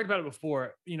 Well, we talked about it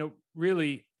before,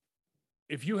 really,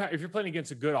 if you're playing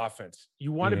against a good offense,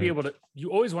 you want to be able to,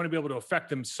 you always want to be able to affect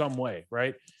them some way,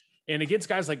 right? And against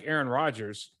guys like Aaron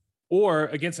Rodgers, or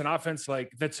against an offense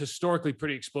like that's historically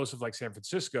pretty explosive like San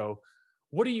Francisco,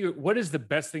 what is the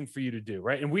best thing for you to do,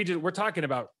 right? And we're talking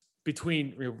about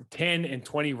between 10 and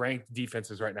 20 ranked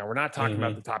defenses right now. We're not talking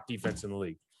about the top defense in the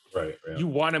league. Right. Yeah. You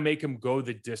want to make them go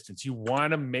the distance. You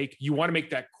want to make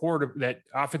that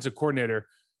offensive coordinator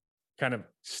kind of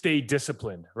stay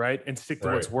disciplined, right? And stick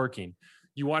to what's working.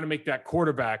 You want to make that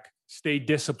quarterback stay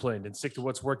disciplined and stick to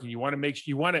what's working. You want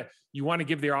to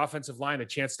give their offensive line a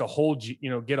chance to hold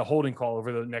you, get a holding call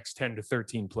over the next 10 to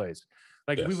 13 plays.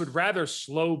 We would rather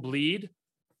slow bleed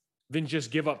than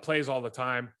just give up plays all the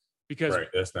time, because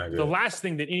that's not good. The last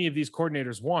thing that any of these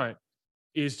coordinators want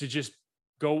is to just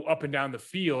go up and down the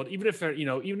field, even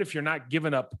if you're not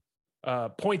giving up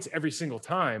points every single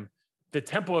time. The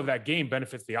tempo of that game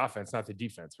benefits the offense, not the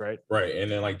defense, right? Right.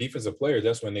 And then defensive players,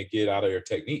 that's when they get out of their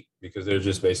technique, because they're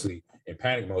just basically in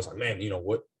panic mode. It's like, man,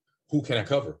 who can I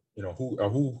cover?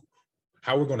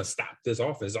 How we're going to stop this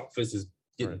offense? This offense is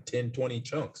getting 10, 20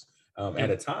 chunks at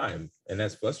a time. And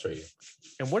that's frustrating.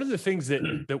 And one of the things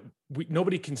that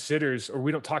nobody considers, or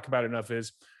we don't talk about enough,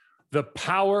 is the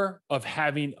power of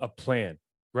having a plan,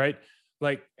 right?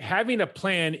 Like, having a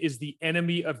plan is the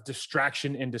enemy of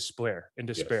distraction and despair,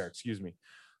 excuse me.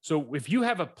 So if you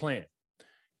have a plan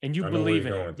and you believe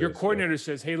in it, your coordinator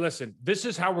says, hey, listen, this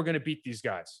is how we're going to beat these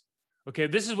guys. Okay.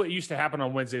 This is what used to happen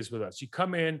on Wednesdays with us. You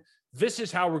come in, this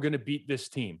is how we're going to beat this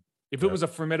team. If it was a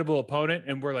formidable opponent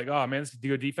and we're like, oh man, this is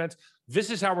good defense, this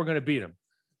is how we're going to beat them.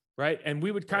 Right. And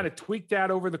we would kind of tweak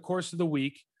that over the course of the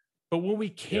week. But when we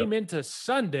came into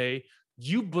Sunday,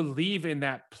 you believe in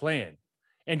that plan.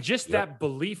 And just that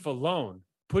belief alone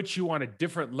puts you on a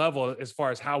different level as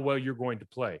far as how well you're going to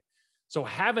play. So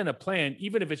having a plan,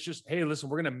 even if it's just, hey, listen,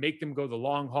 we're going to make them go the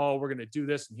long haul. We're going to do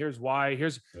this. And here's why.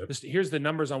 Here's the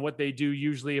numbers on what they do.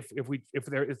 Usually if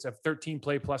it's a 13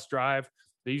 play plus drive,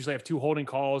 they usually have 2 holding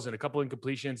calls and a couple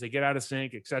incompletions. They get out of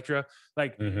sync, etc.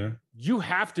 You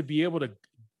have to be able to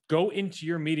go into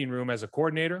your meeting room as a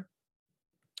coordinator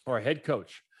or a head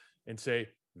coach and say,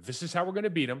 this is how we're going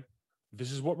to beat them.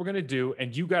 This is what we're going to do.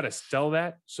 And you got to sell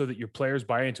that so that your players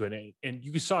buy into it. And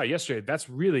you saw yesterday, that's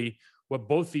really what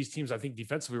both these teams, I think,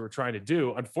 defensively were trying to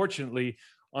do. Unfortunately,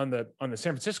 on the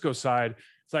San Francisco side,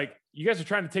 it's like, you guys are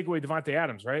trying to take away Devontae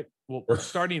Adams, right? Well, we're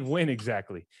starting when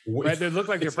exactly? Right? They look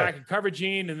like they're bracket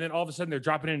coveraging, and then all of a sudden they're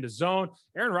dropping into zone.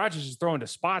 Aaron Rodgers is throwing to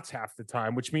spots half the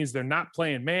time, which means they're not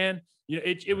playing man.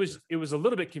 It was a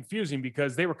little bit confusing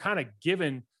because they were kind of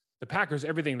giving the Packers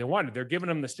everything they wanted. They're giving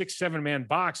them the 6-7 man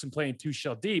box and playing 2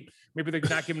 shell deep. Maybe they're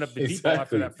not giving up the deep ball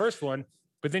after that first one.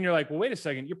 But then you're like, well, wait a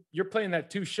second. You're playing that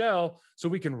 2 shell so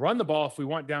we can run the ball if we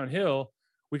want downhill.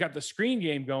 We got the screen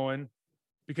game going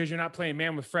because you're not playing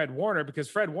man with Fred Warner, because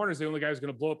Fred Warner is the only guy who's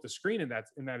going to blow up the screen in that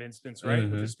instance, right?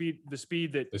 With the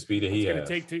speed that he's going to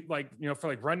take to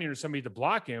for running or somebody to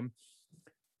block him.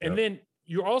 And then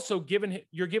you're also giving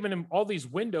him all these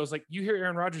windows. Like, you hear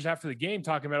Aaron Rodgers after the game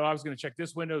talking about, I was going to check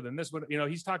this window, then this window.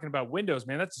 He's talking about windows,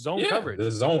 man. That's zone coverage.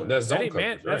 That's zone coverage.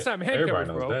 Man, that's not man Everybody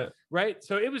coverage, bro. That. Right?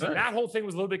 So it was that whole thing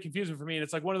was a little bit confusing for me. And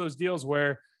it's like one of those deals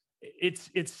where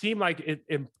it seemed like it,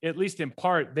 at least in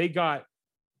part, they got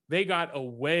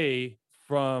away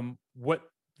from what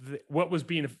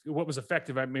was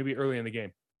effective at maybe early in the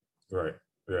game. Right.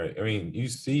 I mean, you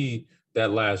see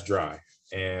that last drive,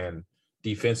 and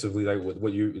defensively, like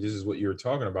this is what you're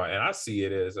talking about. And I see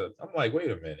it as I'm like, wait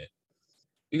a minute.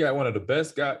 You got one of the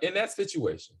best guys in that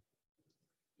situation.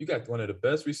 You got one of the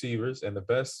best receivers and the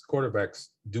best quarterbacks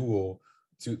duel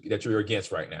that you're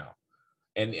against right now.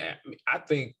 And I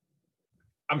think,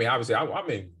 obviously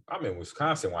I'm in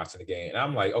Wisconsin watching the game, and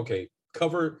I'm like, okay,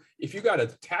 cover. If you got to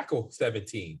tackle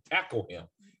 17, tackle him.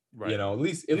 Right. At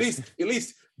least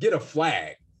get a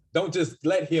flag. Don't just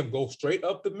let him go straight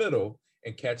up the middle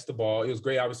and catch the ball. It was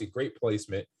great, obviously great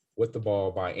placement with the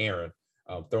ball by Aaron,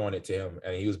 throwing it to him,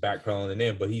 and he was backpedaling it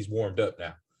in, but he's warmed up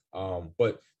now.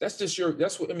 But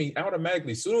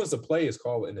automatically, as soon as the play is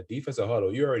called in the defensive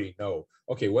huddle, you already know,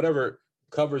 okay, whatever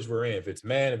coverage we're in, if it's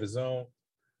man, if it's zone,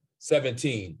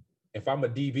 17. If I'm a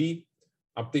DB,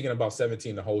 I'm thinking about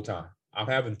 17 the whole time. I'm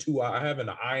having an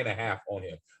eye and a half on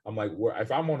him. I'm like,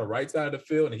 if I'm on the right side of the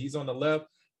field and he's on the left,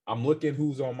 I'm looking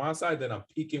who's on my side, then I'm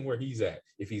peeking where he's at.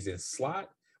 If he's in slot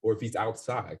or if he's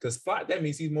outside. Because slot, that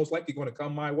means he's most likely going to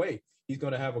come my way. He's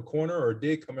going to have a corner or a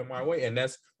dig coming my way. And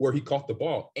that's where he caught the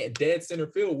ball at dead center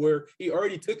field, where he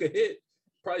already took a hit,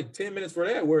 probably 10 minutes for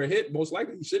that, where a hit, most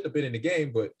likely he shouldn't have been in the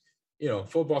game. But, you know,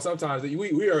 football, sometimes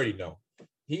we already know.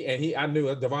 I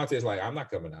knew Devontae is like, I'm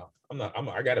not coming out.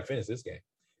 I got to finish this game.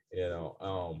 You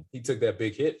know, he took that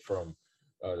big hit from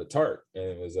the Tart, and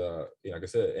it was like I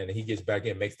said, and he gets back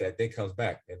in, makes that, then comes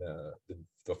back in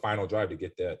the final drive to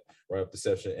get that right up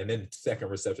reception, and then second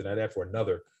reception at that for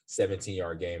another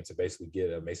 17-yard game to basically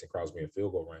get a Mason Crosby in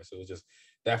field goal range. So it was just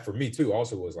that for me too.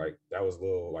 Also was like that was a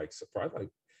little like surprise, like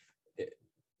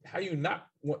how you not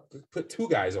want to put two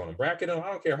guys on him, bracket him.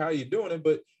 I don't care how you're doing it,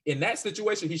 but in that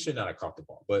situation, he should not have caught the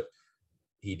ball, but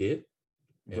he did.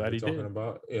 Glad he talking did.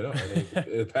 About, you know, and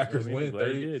the Packers win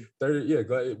 30. Yeah,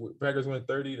 Packers win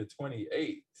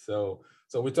 30-28. So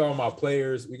we're talking about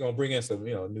players. We're gonna bring in some,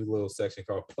 you know, new little section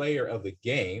called Player of the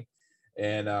Game.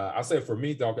 And I'll say for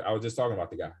me, I was just talking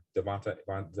about the guy,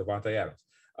 Davante Adams.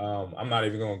 I'm not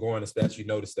even gonna go into stats. You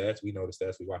know the stats. We know the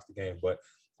stats. We watched the game, but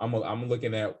I'm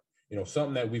looking at, you know,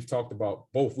 something that we've talked about.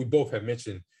 We both have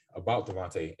mentioned about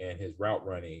Davante and his route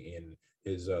running and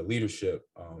his leadership,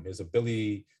 his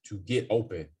ability to get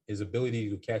open, his ability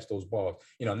to catch those balls.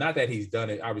 You know, not that he's done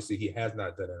it. Obviously, he has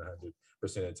not done it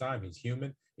 100% of the time. He's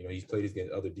human. You know, he's played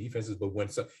against other defenses. But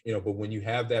when you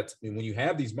have that, when you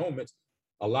have these moments,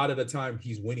 a lot of the time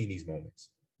he's winning these moments.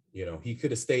 You know, he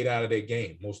could have stayed out of that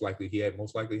game. Most likely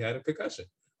had a concussion,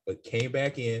 but came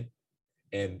back in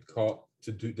and caught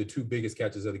to do the two biggest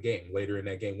catches of the game later in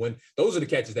that game. When those are the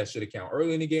catches that should have counted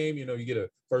early in the game. You know, you get a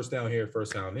first down here,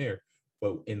 first down there.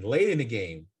 But late in the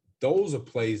game, those are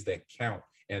plays that count.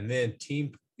 And then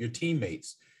your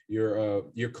teammates,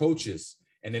 your coaches,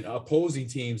 and then opposing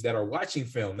teams that are watching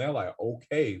film, they're like,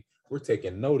 okay, we're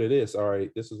taking note of this. All right,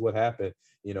 this is what happened.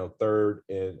 You know, third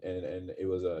and it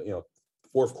was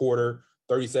fourth quarter,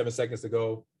 37 seconds to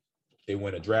go. They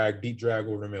went a deep drag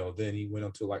over the middle. Then he went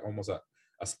into like almost a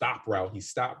stop route. He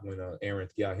stopped when Aaron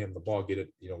got him the ball, get it,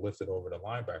 lifted over the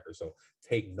linebacker. So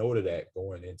take note of that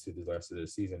going into the rest of the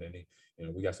season.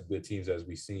 And we got some good teams as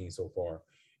we've seen so far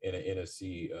in the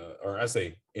NFC, or I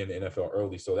say in the NFL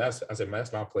early. So that's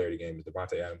my player of the game is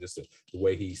Davante Adams. Just the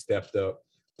way he stepped up,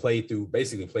 played through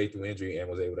injury, and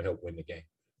was able to help win the game.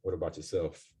 What about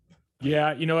yourself?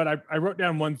 Yeah, you know what? I wrote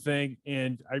down one thing,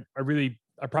 and I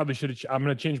probably should have. I'm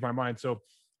going to change my mind. So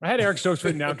I had Eric Stokes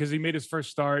written down because he made his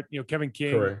first start. You know, Kevin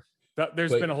King. Correct.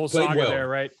 There's been a whole saga there,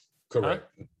 right? Correct.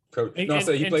 Huh? He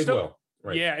played well.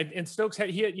 Right. Yeah, and Stokes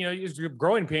he was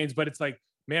growing pains, but it's like,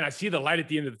 man, I see the light at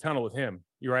the end of the tunnel with him.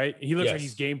 You're right. He looks like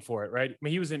he's game for it, right? I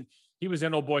mean, he was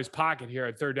in old boy's pocket here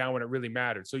at third down when it really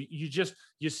mattered. So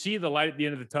you see the light at the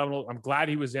end of the tunnel. I'm glad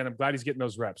he was in. I'm glad he's getting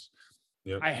those reps.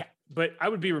 Yep. But I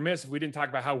would be remiss if we didn't talk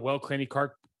about how well Kenny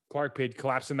Clark paid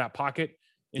collapse in that pocket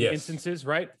in instances,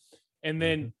 right? And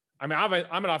then I mean,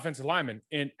 I'm an offensive lineman,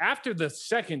 and after the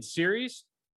second series,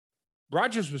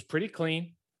 Rodgers was pretty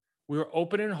clean. We were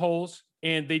opening holes,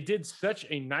 and they did such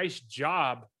a nice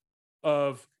job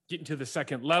of getting to the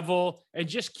second level and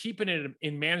just keeping it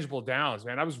in manageable downs,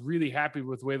 man. I was really happy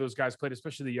with the way those guys played,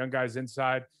 especially the young guys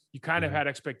inside. You kind of had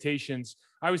expectations.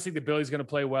 I always think that Billy's going to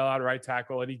play well out of right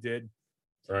tackle, and he did.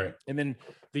 Right. And then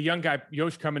the young guy,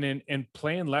 Yosh, coming in and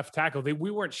playing left tackle.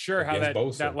 We weren't sure how that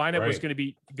lineup was going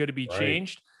to be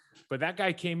changed. But that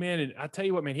guy came in, and I'll tell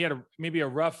you what, man, he had maybe a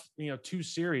rough, 2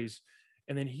 series,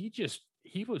 and then he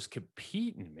was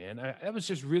competing, man. That was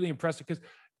just really impressive because,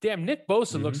 damn, Nick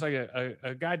Bosa looks like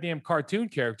a goddamn cartoon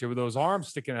character with those arms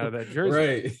sticking out of that jersey.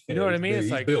 Right. You know what I mean? It's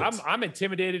like I'm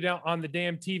intimidated on the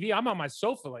damn TV. I'm on my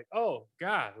sofa, like, oh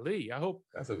golly, I hope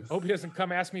he doesn't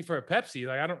come ask me for a Pepsi.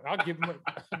 Like I'll give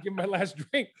him my last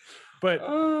drink. But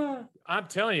I'm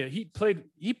telling you, he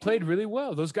played really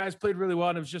well. Those guys played really well,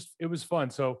 and it was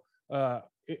fun. So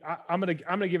I'm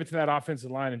gonna give it to that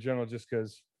offensive line in general, just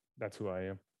because that's who I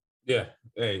am. Yeah.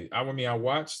 Hey, I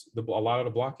watched a lot of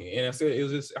the blocking, and I said it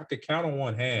was just I could count on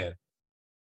one hand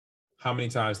how many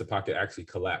times the pocket actually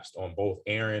collapsed on both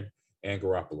Aaron and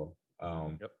Garoppolo.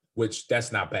 Which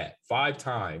that's not bad. 5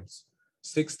 times,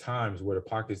 6 times where the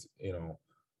pocket's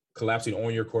collapsing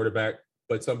on your quarterback,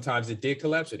 but sometimes it did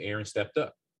collapse and Aaron stepped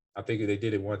up. I think they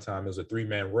did it one time. It was a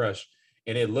 3-man rush,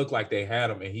 and it looked like they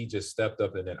had him, and he just stepped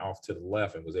up and then off to the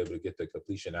left and was able to get the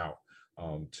completion out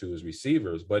to his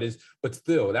receivers. But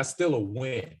still, that's still a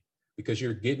win because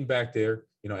you're getting back there,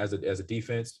 as a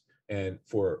defense. And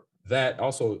for that,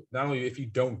 also, not only if you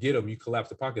don't get them, you collapse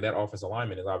the pocket, that offensive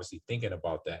lineman is obviously thinking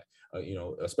about that,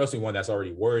 especially one that's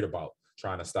already worried about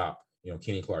trying to stop,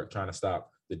 Kenny Clark, trying to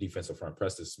stop the defensive front.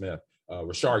 Preston Smith,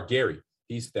 Rashard Gary,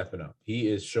 he's stepping up. He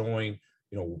is showing,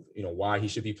 why he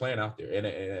should be playing out there.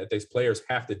 And these players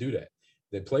have to do that.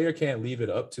 The player can't leave it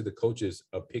up to the coaches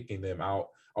of picking them out.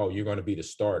 Oh, you're going to be the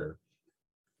starter.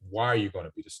 Why are you going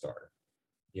to be the starter?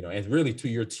 And really to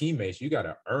your teammates, you got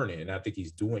to earn it. And I think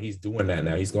he's doing that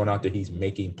now. He's going out there, he's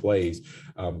making plays.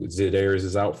 Za'Darius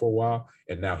is out for a while,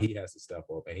 and now he has to step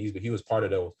up. And he was part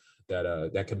of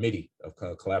that committee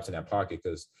of collapsing that pocket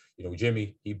because,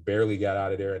 Jimmy, he barely got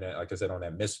out of there. And that, like I said, on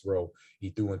that missed throw, he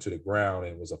threw into the ground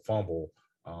and it was a fumble.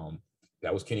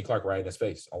 That was Kenny Clark right in his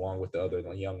face, along with the other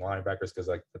young linebackers, because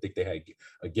I think they had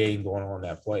a game going on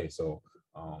that play. So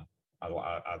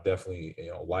I definitely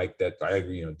like that. I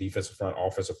agree. Defensive front,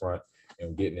 offensive front,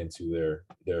 getting into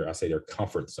their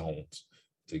comfort zones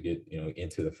to get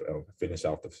into the finish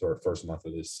out the first month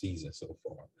of this season so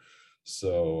far.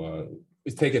 So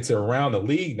let's take it to around the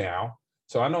league now.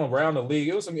 So I know around the league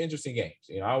it was some interesting games.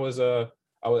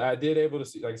 I did able to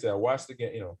see, like I said, I watched the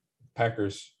game.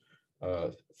 Packers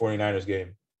 49ers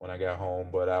game when I got home,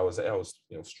 but I was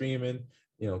streaming,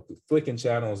 flicking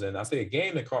channels, and I say a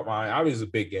game that caught my eye. Obviously, it's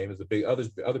a big game. It's a big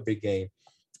other big game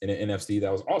in the NFC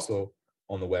that was also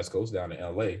on the West Coast down in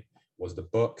LA was the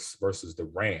Bucs versus the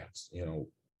Rams.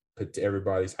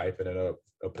 Everybody's hyping it up,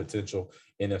 a potential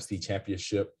NFC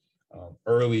championship.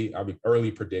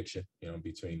 Early prediction,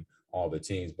 between all the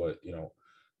teams, but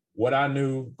what I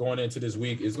knew going into this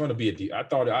week is going to be I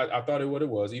thought what it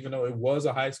was, even though it was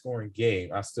a high scoring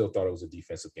game, I still thought it was a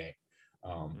defensive game.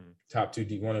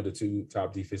 One of the two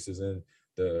top defenses in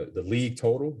the league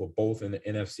total, but both in the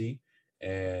NFC,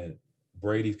 and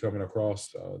Brady's coming across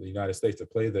the United States to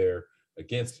play there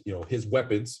against, his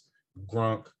weapons,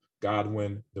 Gronk,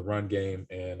 Godwin, the run game,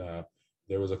 and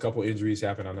there was a couple injuries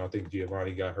happened. I think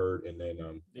Giovanni got hurt, and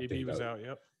then AB was out.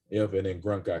 Yep, and then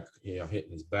Grunt got hit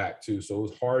in his back too. So it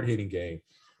was a hard-hitting game,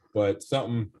 but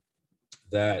something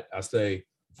that I say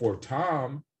for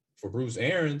Bruce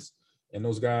Arians and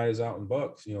those guys out in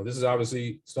Bucks, this is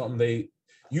obviously something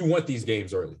you want these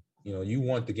games early. You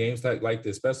want the games like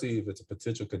this, especially if it's a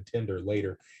potential contender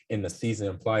later in the season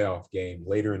and playoff game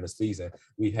later in the season.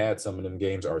 We had some of them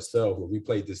games ourselves where we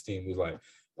played this team. We was like,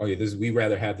 oh yeah, we'd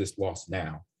rather have this loss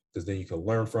now because then you can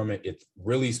learn from it. It's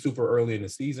really super early in the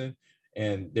season.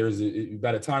 And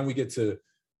by the time we get to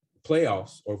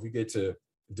playoffs, or if we get to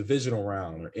divisional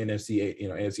round or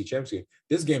NFC championship,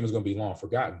 this game is going to be long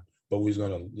forgotten. But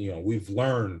we've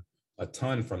learned a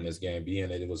ton from this game, being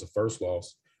that it was a first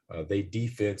loss. They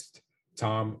defensed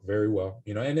Tom very well,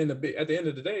 and then at the end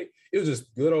of the day, it was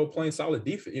just good old plain solid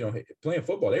defense. Playing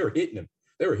football, they were hitting them.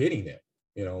 They were hitting them.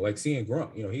 Like seeing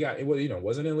Grunt. He got it.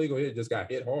 Wasn't an illegal hit, just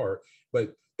got hit hard.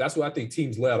 But that's what I think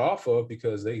teams let off of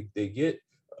because they get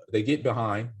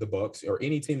behind the Bucs or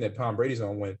any team that Tom Brady's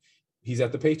on when he's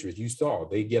at the Patriots. You saw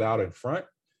they get out in front,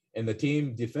 and the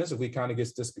team defensively kind of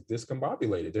gets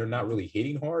discombobulated. They're not really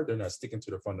hitting hard. They're not sticking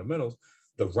to their fundamentals.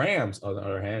 The Rams, on the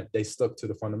other hand, they stuck to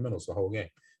the fundamentals the whole game.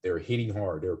 They were hitting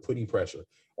hard. They were putting pressure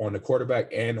on the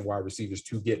quarterback and the wide receivers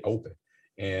to get open.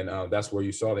 And that's where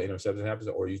you saw the interception happen,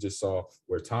 or you just saw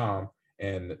where Tom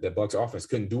and the Bucs offense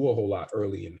couldn't do a whole lot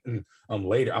early and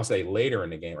later. I'll say later in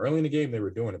the game. Early in the game they were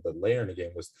doing it, but later in the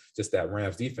game was just that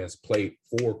Rams defense played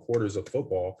 4 quarters of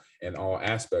football in all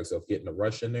aspects of getting the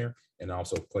rush in there and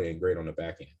also playing great on the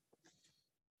back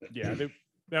end. Yeah,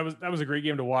 that was a great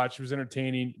game to watch. It was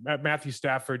entertaining. Matthew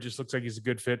Stafford just looks like he's a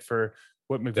good fit for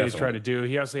what McVay's trying to do.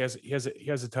 He also has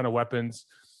a ton of weapons.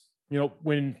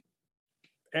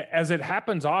 As it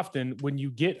happens often, when you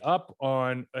get up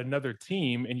on another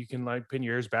team and you can pin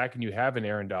your ears back and you have an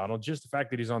Aaron Donald, just the fact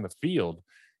that he's on the field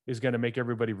is going to make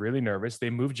everybody really nervous. They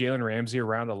move Jalen Ramsey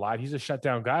around a lot. He's a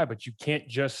shutdown guy, but you can't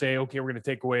just say, okay, we're going to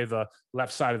take away the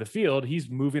left side of the field. He's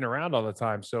moving around all the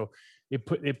time. So it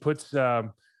puts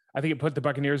I think it put the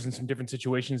Buccaneers in some different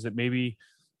situations that maybe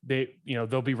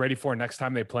they'll be ready for next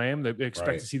time they play them. They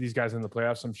expect to see these guys in the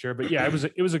playoffs, I'm sure. But yeah,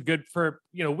 it was a good for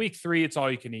week 3. It's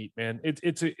all you can eat, man.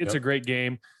 It's a great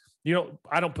game.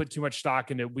 I don't put too much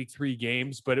stock into week 3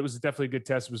 games, but it was definitely a good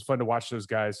test. It was fun to watch those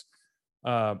guys.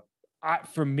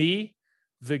 For me,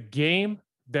 the game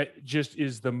that just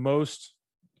is the most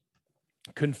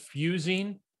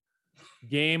confusing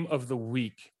game of the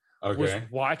week was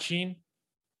watching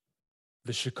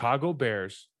the Chicago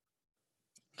Bears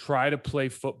try to play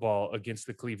football against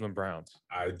the Cleveland Browns.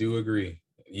 I do agree.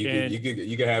 You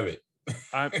can have it.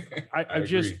 I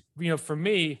just, for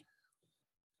me,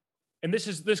 and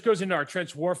this goes into our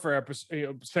trench warfare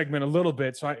segment a little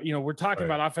bit. So we're talking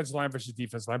about offensive line versus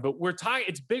defensive line, but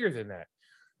it's bigger than that.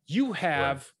 You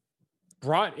have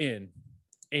brought in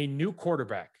a new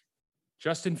quarterback,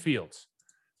 Justin Fields,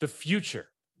 the future.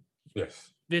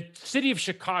 Yes. the city of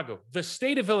Chicago, the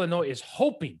state of Illinois is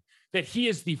hoping that he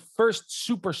is the first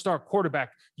superstar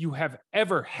quarterback you have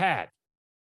ever had.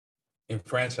 In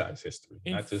franchise history.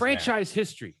 In franchise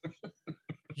history.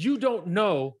 You don't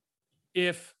know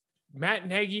if Matt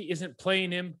Nagy isn't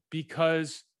playing him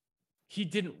because he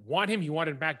didn't want him. He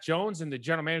wanted Mac Jones and the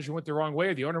general manager went the wrong way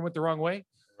or the owner went the wrong way.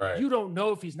 Right. You don't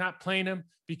know if he's not playing him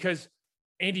because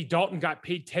Andy Dalton got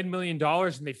paid $10 million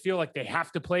and they feel like they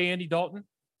have to play Andy Dalton.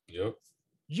 Yep.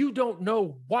 You don't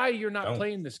know why you're not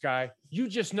playing this guy. You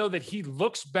just know that he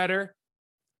looks better.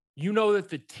 You know that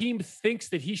the team thinks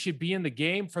that he should be in the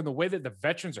game from the way that the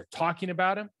veterans are talking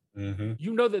about him. Mm-hmm.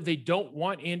 You know that they don't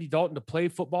want Andy Dalton to play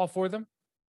football for them.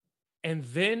 And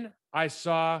then I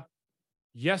saw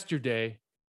yesterday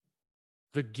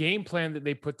the game plan that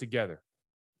they put together.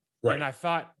 Right. And I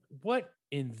thought, what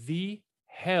in the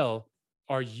hell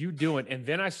are you doing? And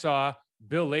then I saw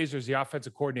Bill Lazor's the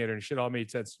offensive coordinator, and shit all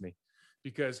made sense to me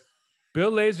because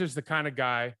Bill Lazor's the kind of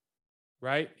guy,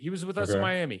 right? He was with us in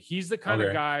Miami. He's the kind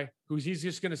of guy he's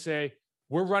just going to say,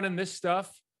 we're running this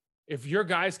stuff. If your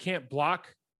guys can't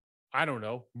block, I don't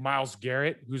know, Myles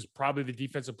Garrett, who's probably the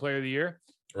defensive player of the year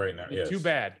right now. Yes. Too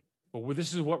bad. But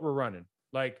this is what we're running.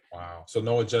 Like, wow. So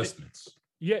no adjustments.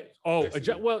 Yeah. Oh,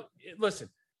 well, listen,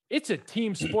 it's a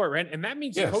team sport, right? And that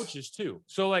means coaches too.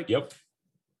 So like,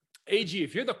 AG,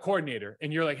 if you're the coordinator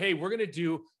and you're like, hey, we're going to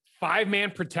do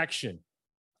 5-man protection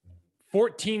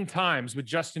 14 times with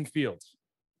Justin Fields.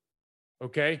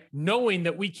 Okay. Knowing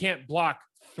that we can't block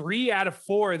 3 out of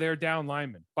 4 of their down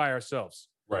linemen by ourselves.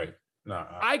 Right.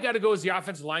 I got to go as the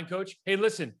offensive line coach. Hey,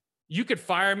 listen, you could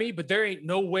fire me, but there ain't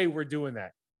no way we're doing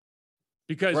that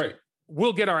because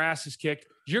we'll get our asses kicked.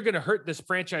 You're going to hurt this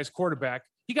franchise quarterback.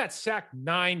 He got sacked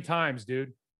 9 times,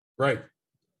 dude. Right.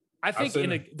 I think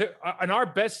in our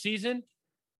best season,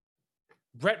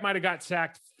 Brett might have got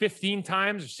sacked 15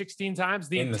 times or 16 times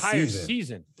the entire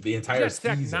season. The entire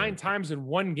season. He got sacked 9 times in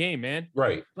one game, man.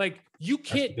 Right. Like, you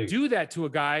can't do that to a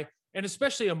guy, and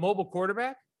especially a mobile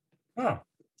quarterback. Huh.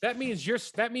 That means your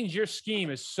scheme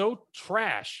is so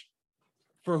trash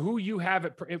for who you have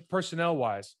it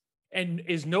personnel-wise. And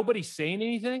is nobody saying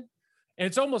anything? And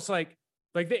it's almost like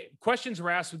questions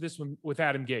were asked with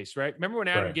Adam Gase, right? Remember when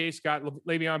Adam Gase got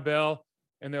Le'Veon Bell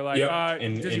and they're like,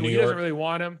 he doesn't really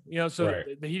want him, so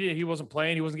he wasn't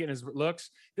playing, he wasn't getting his looks.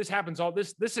 This happens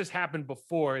this has happened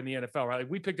before in the NFL, right?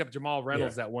 Like we picked up Jamal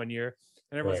Reynolds that one year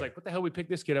and everyone's like, what the hell we picked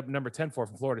this kid up number 10 for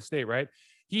from Florida State, right?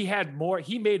 He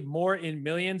made more in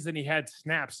millions than he had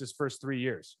snaps his first 3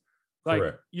 years. Like,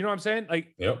 you know what I'm saying?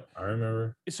 Like, yep, I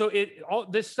remember. So all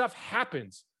this stuff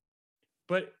happens,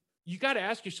 but you got to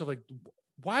ask yourself, like,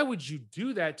 why would you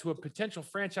do that to a potential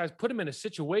franchise? Put him in a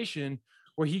situation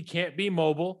where he can't be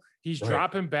mobile. He's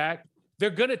dropping back. They're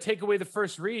going to take away the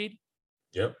first read.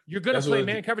 Yep. You're going to play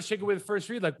man coverage, take away the first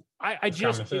read. Like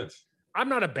I'm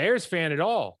not a Bears fan at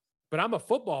all, but I'm a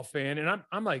football fan. And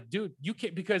I'm like, dude, you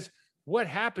can't, because what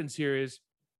happens here is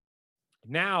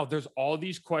now there's all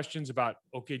these questions about,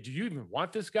 okay, do you even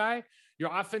want this guy?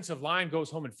 Your offensive line goes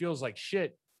home and feels like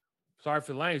shit. Sorry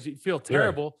for the language. You feel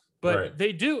terrible. But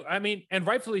they do. I mean, and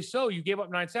rightfully so. You gave up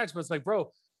 9 sacks, but it's like,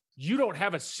 bro, you don't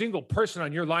have a single person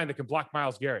on your line that can block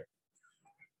Myles Garrett.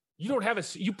 You don't have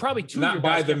you probably two. Not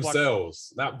by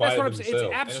themselves. Not by themselves. It's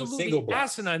absolutely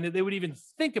asinine that they would even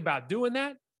think about doing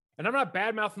that. And I'm not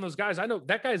bad mouthing those guys. I know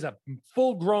that guy's a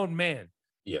full grown man.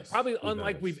 Yes. Probably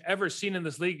unlike we've ever seen in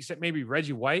this league, except maybe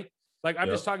Reggie White. Like I'm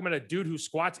just talking about a dude who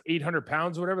squats 800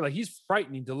 pounds or whatever. Like he's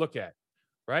frightening to look at.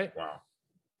 Right. Wow.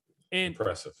 And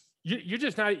impressive. You're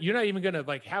not even going to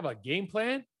like have a game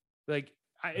plan. Like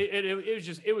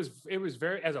it was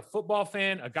very, as a football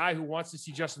fan, a guy who wants to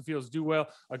see Justin Fields do well,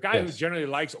 a guy who generally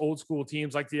likes old school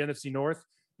teams like the NFC North.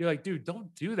 You're like, dude,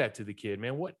 don't do that to the kid,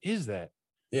 man. What is that?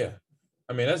 Yeah.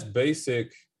 I mean, that's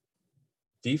basic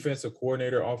defensive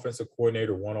coordinator, offensive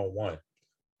coordinator, one-on-one,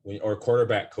 or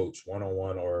quarterback coach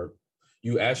one-on-one, or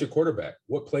you ask your quarterback,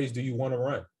 what plays do you want to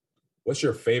run? What's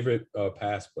your favorite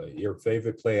pass play, your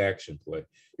favorite play action play,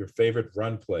 your favorite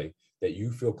run play that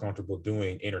you feel comfortable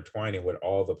doing, intertwining with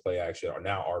all the play action or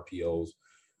now RPOs?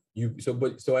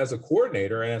 So as a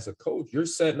coordinator and as a coach, you're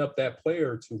setting up that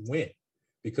player to win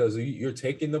because you're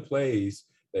taking the plays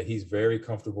that he's very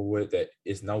comfortable with, that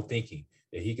is no thinking,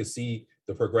 that he can see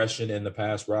the progression in the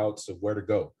pass routes of where to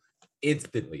go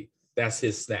instantly. That's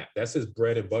his snap. That's his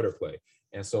bread and butter play.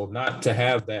 And so not to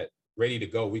have that ready to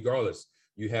go, regardless.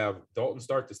 You have Dalton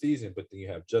start the season, but then you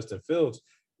have Justin Fields,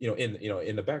 in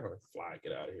the background,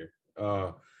 get out of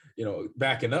here.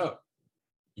 Backing up,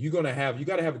 you got to have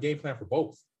a game plan for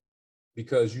both,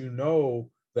 because you know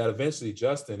that eventually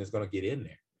Justin is going to get in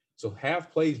there. So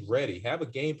have plays ready, have a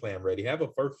game plan ready, have a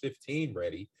first 15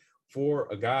 ready for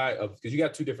a guy because you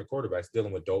got two different quarterbacks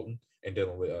dealing with Dalton and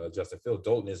dealing with Justin Fields.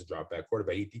 Dalton is a drop back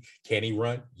quarterback. Can he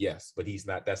run? Yes, but he's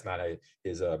not. That's not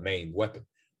his main weapon.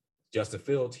 Justin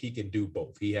Fields, he can do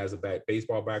both. He has a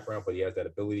baseball background, but he has that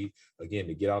ability again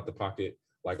to get out the pocket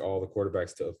like all the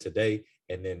quarterbacks of today,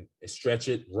 and then stretch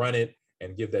it, run it,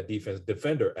 and give that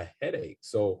defender a headache.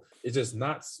 So it's just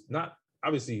not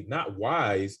obviously not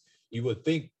wise. You would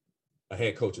think a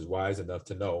head coach is wise enough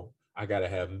to know I got to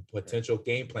have potential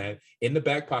game plan in the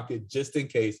back pocket just in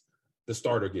case the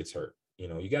starter gets hurt.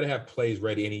 You got to have plays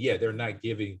ready. And they're not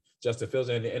giving Justin Fields.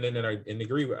 And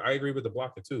I agree with the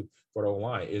blocking too for the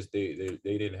line is they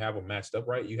didn't have them matched up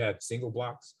right. You had single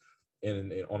blocks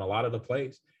and on a lot of the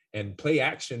plays and play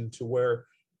action to where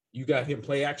you got him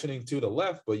play actioning to the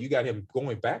left, but you got him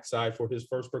going backside for his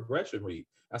first progression read.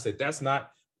 I said, that's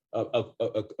not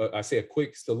a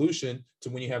quick solution to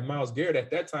when you have Myles Garrett.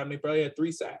 At that time, they probably had 3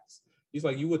 sacks. He's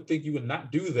like, you would think you would not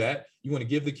do that. You want to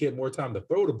give the kid more time to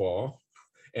throw the ball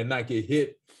and not get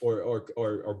hit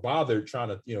or bothered trying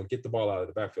to, get the ball out of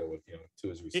the backfield with, to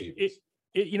his receivers.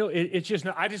 It's just,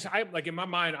 I like in my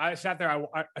mind, I sat there,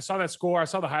 I saw that score, I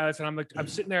saw the highlights, and I'm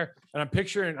sitting there and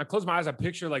I close my eyes, I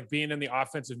picture like being in the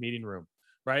offensive meeting room.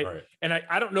 Right. And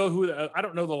I don't know I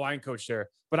don't know the line coach there,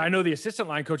 but I know the assistant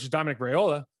line coach is Dominic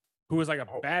Raiola, who was like a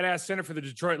badass center for the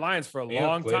Detroit Lions for a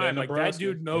long time. Like that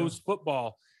dude knows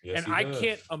football. Yes, and I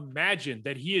can't imagine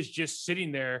that he is just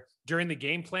sitting there during the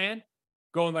game plan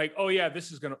going like, oh yeah,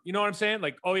 this is going to, you know what I'm saying?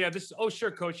 Like, oh yeah, sure,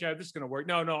 coach. Yeah, this is going to work.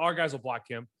 No, our guys will block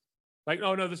him. Like,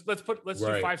 oh no, let's do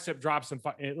 5-step drops and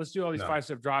let's do all these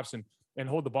 5-step drops and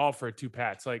hold the ball for 2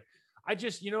 pats. Like I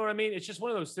just, you know what I mean? It's just one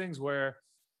of those things where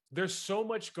there's so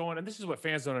much going, and this is what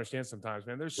fans don't understand sometimes,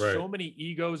 man. There's so many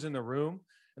egos in the room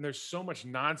and there's so much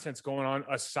nonsense going on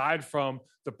aside from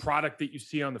the product that you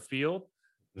see on the field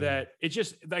that it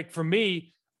just like, for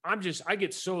me, I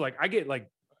get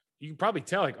you can probably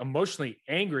tell, like emotionally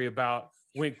angry about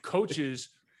when coaches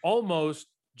almost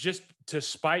just to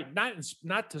spite,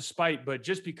 not to spite, but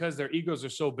just because their egos are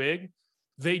so big,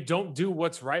 they don't do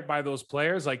what's right by those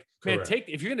players. Like, man,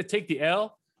 if you're going to take the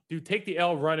L, dude, take the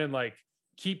L running, like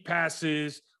keep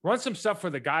passes, run some stuff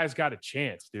where the guy's got a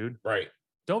chance, dude. Right.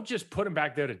 Don't just put him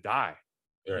back there to die.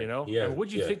 Right. Yeah. What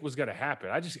do you think was going to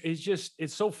happen?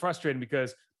 It's so frustrating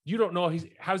because you don't know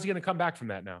how's he going to come back from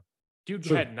that now. Dude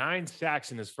had 9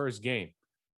 sacks in his first game.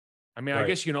 I mean, I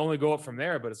guess you can only go up from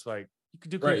there, but it's like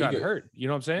you could got hurt. You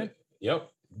know what I'm saying? Yep.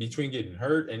 Between getting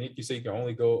hurt and you say you can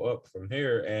only go up from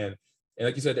here, and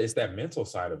like you said, it's that mental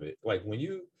side of it. Like when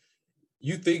you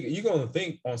think you're going to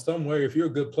think on somewhere, if you're a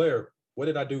good player, what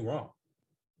did I do wrong?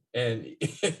 And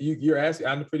you're asking,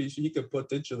 I'm pretty sure you could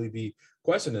potentially be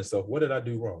questioning stuff. What did I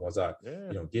do wrong? Was I,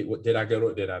 did I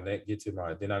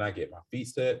not get my feet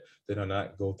set? Did I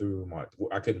not go through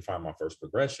I couldn't find my first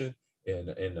progression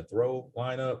in the throw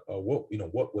lineup?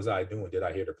 What was I doing? Did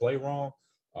I hear the play wrong?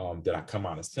 Did I come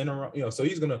out of center wrong? So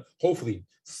he's going to hopefully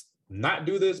not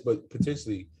do this, but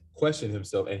potentially question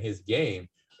himself and his game.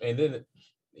 And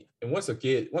once a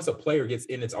player gets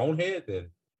in its own head, then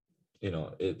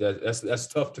that's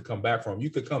tough to come back from.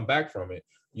 You could come back from it.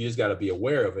 You just got to be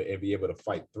aware of it and be able to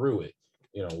fight through it,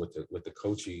 with the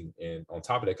coaching and on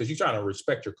top of that, because you're trying to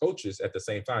respect your coaches at the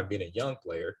same time being a young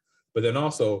player, but then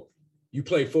also you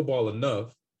play football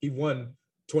enough. He won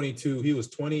 22. He was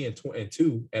 20 and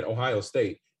 2 at Ohio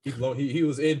State. He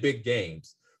was in big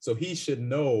games. So he should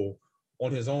know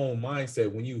on his own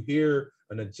mindset, when you hear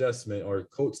an adjustment or a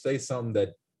coach say something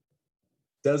that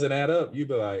doesn't add up, you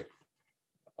be like,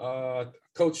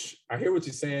 coach, I hear what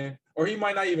you're saying. Or he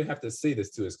might not even have to say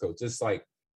this to his coach. Just like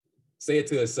say it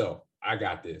to himself. I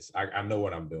got this. I know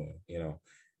what I'm doing.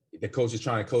 The coach is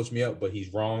trying to coach me up, but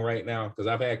he's wrong right now. Because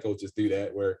I've had coaches do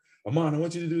that where, Amon, I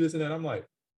want you to do this and that. I'm like,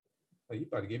 oh, you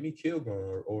about to get me killed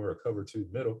going over a cover 2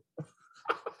 middle.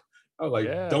 I was like,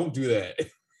 don't do that.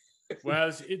 Well,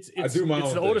 it's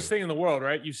the oldest thing in the world,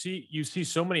 right? You see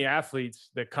so many athletes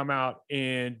that come out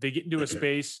and they get into a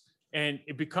space and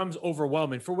it becomes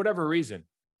overwhelming for whatever reason.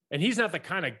 And he's not the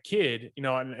kind of kid,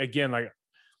 and again, like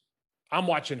I'm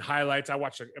watching highlights. I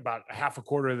watched about a half a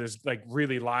quarter of this like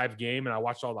really live game, and I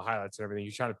watched all the highlights and everything.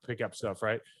 You're trying to pick up stuff,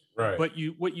 right? Right. But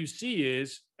what you see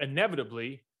is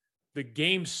inevitably the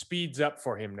game speeds up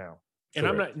for him now. And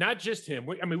I'm not just him.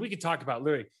 We could talk about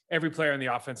literally every player in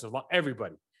the offensive line,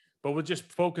 everybody, but we'll just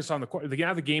focus on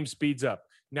now the game speeds up.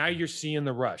 Now you're seeing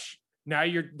the rush. Now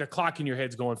the clock in your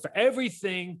head's going for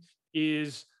everything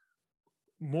is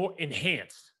more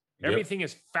enhanced. Everything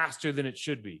is faster than it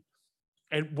should be.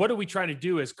 And what are we trying to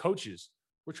do as coaches?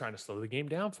 we're trying to slow the game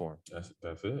down for him.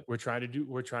 That's it. We're trying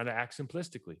to act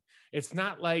simplistically. It's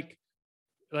not like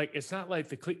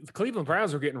the Cleveland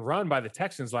Browns were getting run by the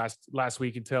Texans last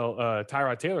week until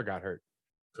Tyrod Taylor got hurt.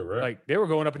 Correct. Like they were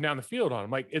going up and down the field on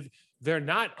them. Like they're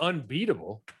not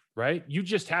unbeatable, right? You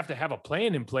just have to have a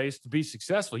plan in place to be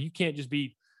successful. You can't just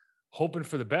be hoping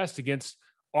for the best against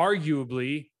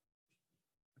arguably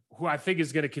who I think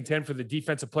is going to contend for the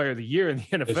defensive player of the year in the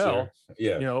NFL. Sure.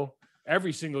 Yeah. You know,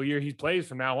 every single year he plays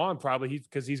from now on, probably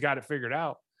because he's got it figured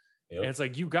out. Yep. And it's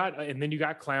like and then you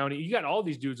got Clowney, you got all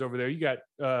these dudes over there. You got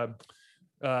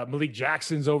Malik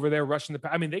Jackson's over there rushing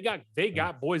the. I mean, they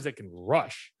got boys that can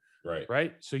rush.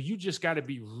 Right. So you just got to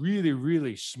be really,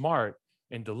 really smart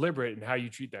and deliberate in how you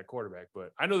treat that quarterback.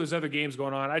 But I know there's other games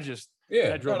going on.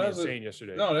 That drove me insane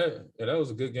yesterday. No, that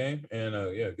was a good game, and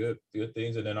good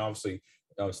things. And then obviously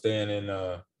staying in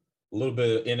a little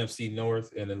bit of NFC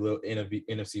North and a little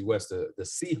NFC West. The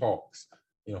Seahawks,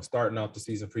 starting off the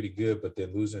season pretty good, but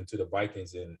then losing to the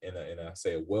Vikings in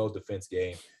a well defense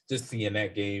game. Just seeing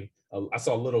that game, I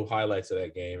saw little highlights of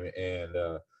that game,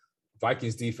 and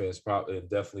Vikings defense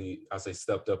definitely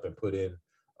stepped up and put in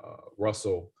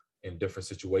Russell in different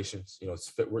situations.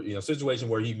 Situation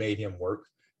where he made him work,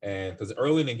 and because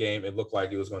early in the game it looked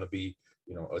like it was going to be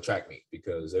a track meet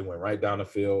because they went right down the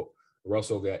field.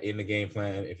 Russell got in the game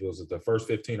plan. If it was the first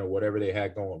 15 or whatever they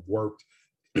had going, worked,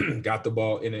 got the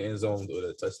ball in the end zone with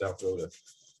a touchdown throw to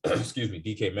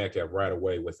DK Metcalf right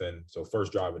away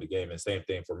first drive of the game. And same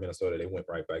thing for Minnesota. They went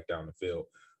right back down the field.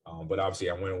 But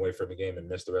obviously I went away from the game and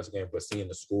missed the rest of the game, but seeing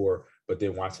the score, but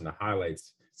then watching the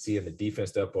highlights, seeing the defense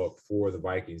step up for the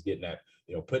Vikings, getting that,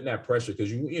 putting that pressure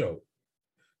because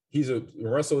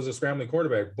Russell is a scrambling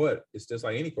quarterback, but it's just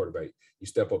like any quarterback. You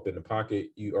step up in the pocket,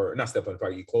 you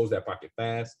close that pocket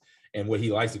fast. And what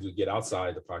he likes to do, get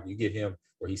outside the pocket. You get him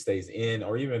where he stays in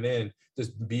or even in,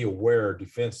 just be aware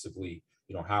defensively,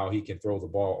 how he can throw the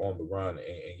ball on the run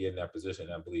and get in that position.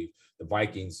 I believe the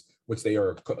Vikings, which they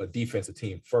are a defensive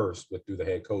team first through the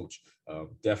head coach,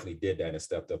 definitely did that and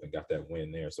stepped up and got that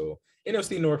win there. So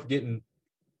NFC North getting,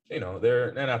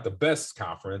 they're not the best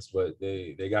conference, but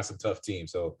they got some tough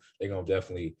teams. So they're going to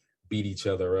definitely beat each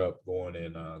other up going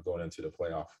into the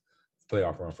playoff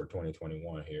run for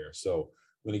 2021 here. So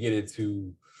we're going to get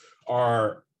into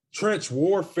our trench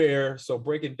warfare. So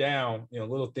breaking down,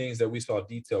 little things that we saw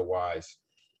detail wise,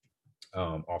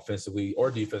 offensively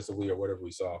or defensively or whatever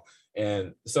we saw.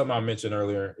 And something I mentioned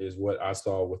earlier is what I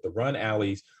saw with the run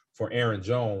alleys for Aaron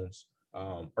Jones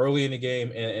early in the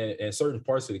game and certain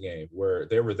parts of the game where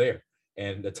they were there.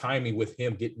 And the timing with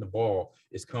him getting the ball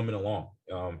is coming along.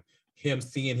 Him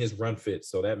seeing his run fit.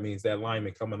 So that means that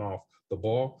lineman coming off the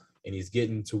ball and he's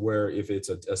getting to where if it's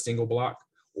a single block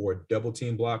or a double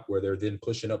team block where they're then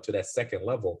pushing up to that second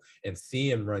level and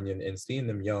seeing Runyon and seeing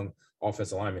them young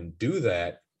offensive linemen do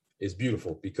that is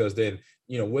beautiful because then,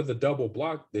 with a double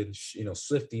block, then,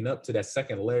 shifting up to that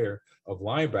second layer of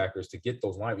linebackers to get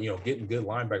those getting good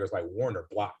linebackers like Warner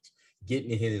blocked,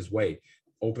 getting in his way,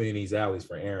 opening these alleys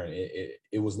for Aaron.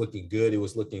 It was looking good. It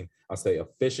was looking, I'll say,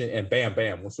 efficient and bam,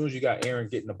 bam. As soon as you got Aaron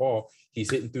getting the ball,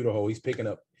 he's hitting through the hole. He's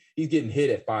getting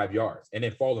hit at 5 yards and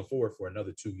then falling forward for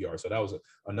another 2 yards. So that was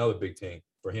another big thing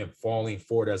for him, falling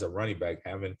forward as a running back,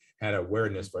 having had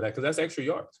awareness for that because that's extra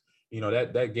yards.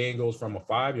 That gain goes from a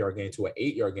 5-yard gain to an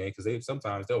 8-yard gain because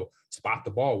they'll spot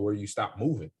the ball where you stop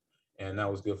moving. And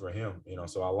that was good for him,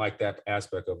 So I like that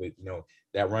aspect of it,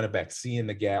 that running back, seeing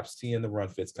the gaps, seeing the run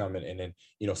fits coming, and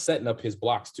then, setting up his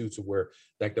blocks too, to where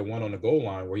like the one on the goal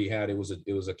line where it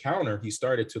was a counter. He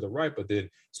started to the right, but then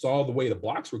saw the way the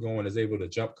blocks were going, is able to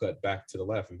jump cut back to the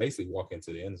left and basically walk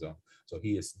into the end zone. So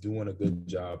he is doing a good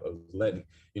job of letting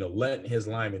his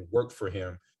linemen work for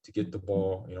him to get the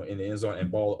ball, in the end zone and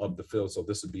ball up the field. So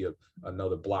this would be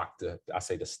another block to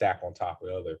stack on top of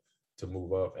the other to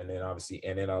move up. And then obviously,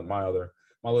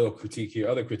 my little critique here,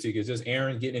 other critique is just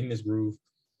Aaron getting in his groove,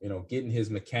 getting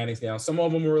his mechanics down. Some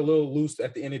of them were a little loose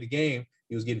at the end of the game.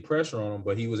 He was getting pressure on them,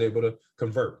 but he was able to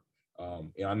convert.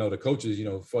 I know the coaches,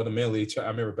 fundamentally, I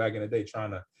remember back in the day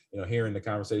trying to, hearing the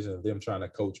conversation of them trying to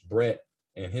coach Brett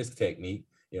and his technique,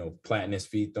 planting his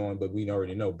feet, throwing, but we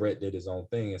already know Brett did his own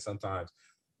thing. And sometimes,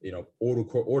 older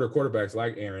quarterbacks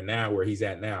like Aaron now, where he's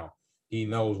at now, he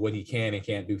knows what he can and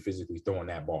can't do physically throwing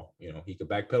that ball. He could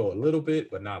backpedal a little bit,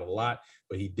 but not a lot.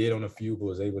 But he did on a few, but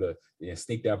was able to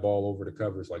sneak that ball over the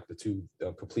covers, like the two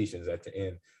completions at the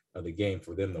end of the game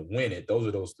for them to win it.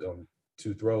 Those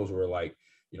two throws were like,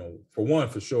 for one,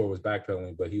 for sure was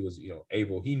backpedaling, but he was,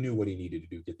 he knew what he needed to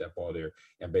do, get that ball there,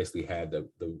 and basically had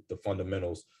the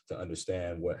fundamentals to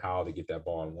understand how to get that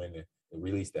ball and win it and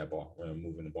release that ball when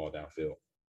moving the ball downfield.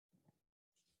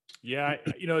 Yeah,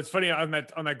 it's funny on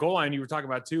that goal line you were talking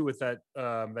about too with that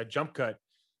jump cut.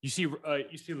 You see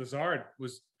Lazard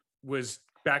was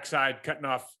backside cutting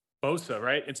off Bosa,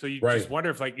 right? And so you just wonder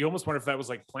if you almost wonder if that was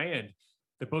like planned.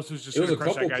 That Bosa was just going to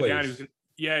crush that guy down.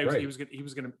 He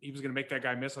was going to make that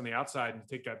guy miss on the outside and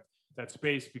take that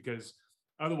space, because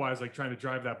otherwise, like trying to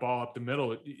drive that ball up the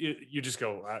middle, you just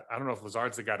go, I don't know if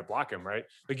Lazard's the guy to block him, right?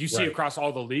 Like you see across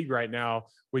all the league right now,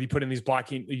 where you put in these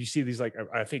blocking, you see these, like,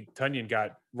 I think Tunyon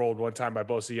got rolled one time by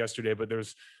Bosa yesterday, but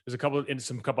there's a couple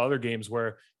other games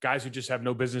where guys who just have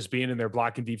no business being in there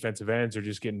blocking defensive ends are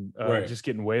just getting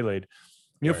waylaid.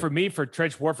 For me, for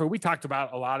trench warfare, we talked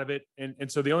about a lot of it.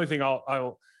 And so the only thing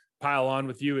I'll pile on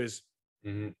with you is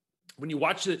when you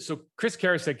watch it. So Chris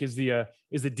Karasek is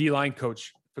the D-line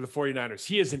coach for the 49ers.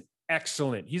 He is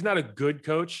he's not a good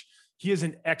coach. He is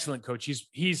an excellent coach.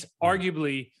 He's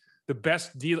arguably the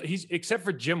best deal. Except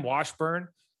for Jim Washburn.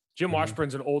 Jim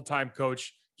Washburn's an old time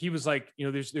coach. He was like,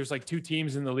 there's like two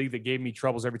teams in the league that gave me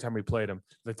troubles every time we played them,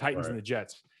 the Titans and the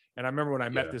Jets. And I remember when I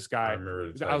met this guy,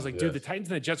 I was like, dude, the Titans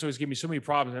and the Jets always give me so many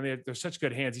problems. I mean, they're such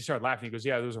good hands. He started laughing. He goes,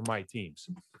 yeah, those are my teams.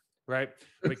 Right.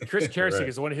 Like Chris Karasek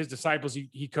is one of his disciples.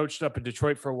 He coached up in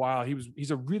Detroit for a while.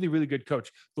 He's a really, really good coach.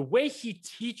 The way he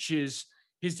teaches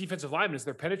his defensive linemen is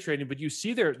they're penetrating, but you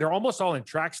see they're almost all in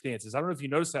track stances. I don't know if you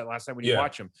noticed that last time when you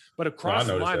watch them, but across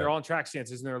the line, they're all in track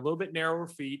stances and they're a little bit narrower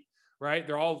feet, right?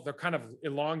 They're kind of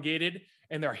elongated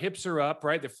and their hips are up,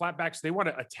 right? They're flat backs. They want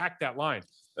to attack that line.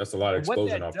 That's a lot of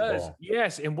explosion off the ball.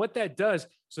 Yes. And what that does,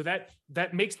 so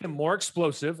that makes them more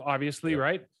explosive, obviously,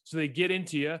 right? So they get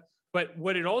into you. But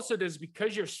what it also does,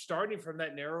 because you're starting from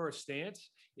that narrower stance,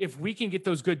 if we can get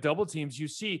those good double teams, you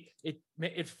see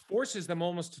it forces them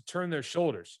almost to turn their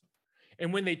shoulders.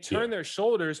 And when they turn their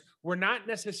shoulders, we're not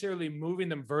necessarily moving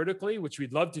them vertically, which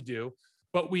we'd love to do,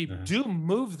 but we do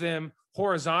move them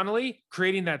horizontally,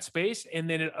 creating that space. And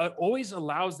then it always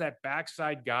allows that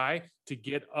backside guy to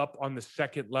get up on the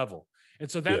second level. And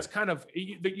so that's kind of,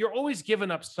 you're always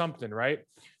giving up something, right?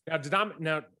 Now,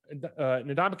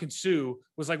 Ndamukong Suh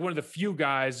was like one of the few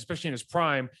guys, especially in his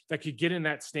prime, that could get in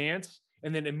that stance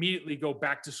and then immediately go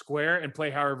back to square and play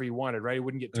however he wanted, right? He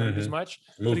wouldn't get turned as much.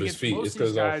 Move his feet. It's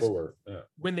because all forward. Yeah.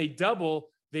 When they double,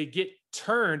 they get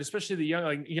turned, especially the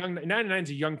young 99 is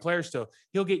a young player still.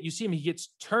 You see him, he gets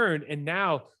turned, and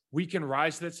now we can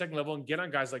rise to that second level and get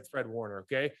on guys like Fred Warner,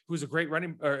 okay, who's a great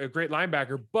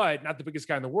linebacker, but not the biggest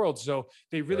guy in the world. So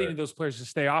they really need those players to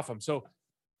stay off him. So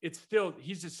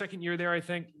he's his second year there, I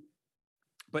think.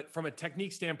 But from a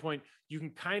technique standpoint, you can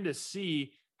kind of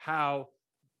see how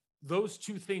those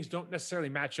two things don't necessarily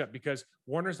match up, because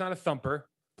Warner's not a thumper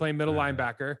playing middle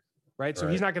linebacker, right? So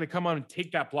he's not going to come on and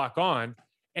take that block on.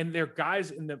 And their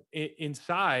guys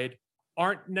inside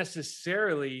aren't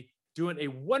necessarily doing a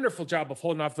wonderful job of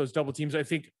holding off those double teams. I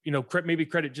think, maybe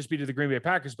credit just be to the Green Bay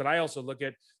Packers, but I also look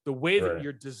at the way that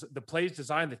the plays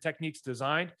designed, the techniques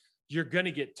designed, you're going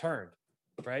to get turned,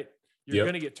 right? You're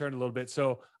going to get turned a little bit.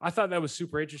 So I thought that was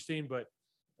super interesting, but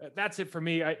that's it for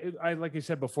me. I like you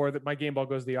said before, that my game ball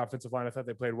goes to the offensive line. I thought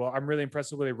they played well. I'm really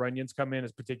impressed with the way Runyan's come in,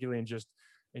 as particularly in just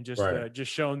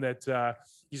shown that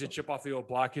he's a chip off the old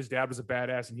block. His dad was a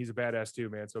badass, and he's a badass too,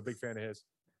 man. So a big fan of his.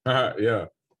 Yeah,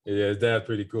 his dad's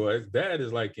pretty cool. His dad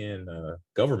is like in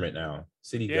government now,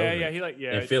 city government.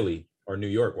 In Philly or New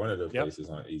York, one of those places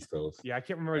on the East Coast. Yeah, I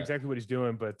can't remember exactly what he's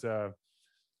doing, but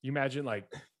you imagine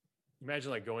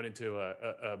going into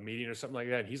a meeting or something like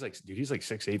that. He's like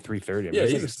 6'8", 330. I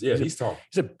mean, he's tall.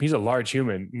 He's a large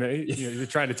human. You're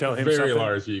trying to tell him very something.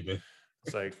 Large human.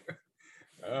 It's like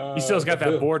he still's got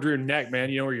that boardroom neck, man.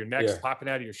 Where your neck's popping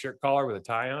out of your shirt collar with a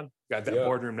tie on. Got that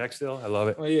boardroom neck still. I love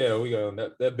it. Oh yeah, we go.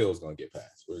 That bill's gonna get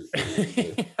passed.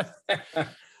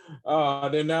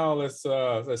 Then now let's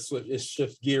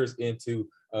shift gears into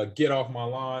get off my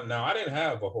lawn. Now I didn't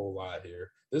have a whole lot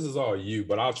here. This is all you,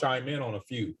 but I'll chime in on a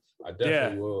few. I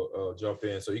definitely will jump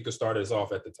in. So you can start us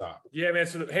off at the top. Yeah, man.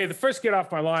 So the first get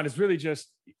off my lawn is really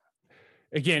just,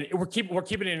 again, we're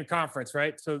keeping it in conference,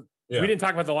 right? So we didn't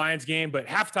talk about the Lions game, but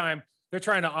halftime they're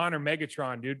trying to honor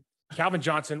Megatron, dude. Calvin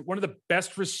Johnson, one of the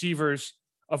best receivers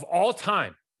of all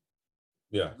time,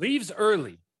 leaves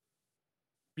early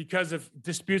because of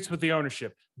disputes with the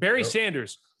ownership. Barry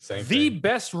Sanders,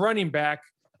 best running back.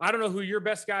 I don't know who your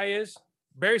best guy is.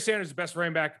 Barry Sanders is the best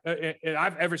running back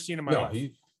I've ever seen in my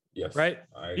life. Yes. Right?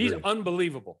 He's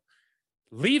unbelievable.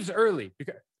 Leaves early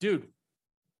because, dude,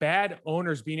 bad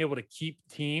owners being able to keep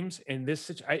teams in this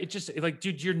situation. It's just like,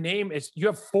 dude, your name is, you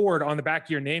have Ford on the back of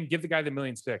your name. Give the guy the $1.6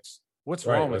 million. What's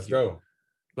wrong with you? Go.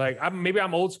 Like, maybe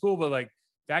I'm old school, but like,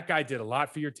 that guy did a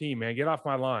lot for your team, man. Get off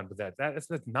my lawn. But that's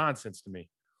nonsense to me.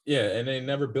 Yeah. And they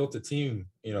never built a team.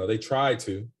 They tried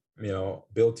to,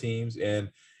 build teams. And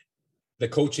the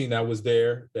coaching that was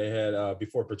there, they had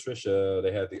before Patricia,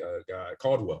 they had the guy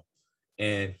Caldwell,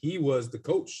 and he was the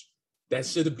coach that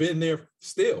should have been there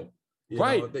still.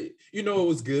 Right. It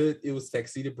was good. It was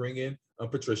sexy to bring in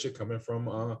Patricia coming from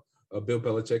Bill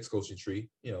Belichick's coaching tree.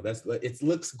 It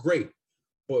looks great.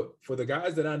 But for the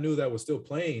guys that I knew that were still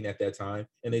playing at that time,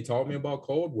 and they taught me about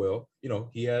Caldwell,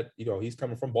 he's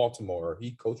coming from Baltimore.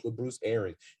 He coached with Bruce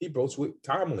Arians. He coached with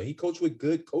Tomlin. He coached with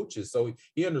good coaches. So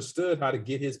he understood how to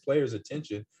get his players'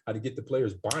 attention, how to get the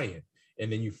players buy-in,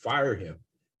 and then you fire him.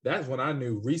 That's when I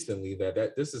knew recently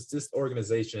that this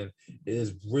organization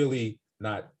is really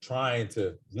not trying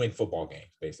to win football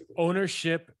games, basically.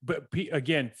 Ownership, but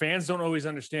again, fans don't always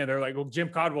understand. They're like, well, Jim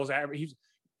Caldwell's average.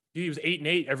 He was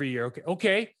 8-8 every year.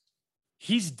 Okay.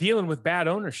 He's dealing with bad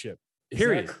ownership.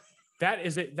 Period. Exactly. That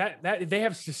is it. That they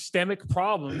have systemic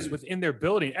problems within their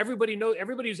building. Everybody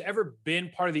who's ever been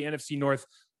part of the NFC North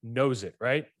knows it,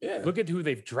 right? Yeah. Look at who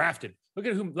they've drafted. Look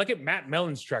at Matt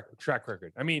Mellen's track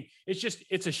record. I mean,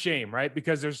 it's a shame, right?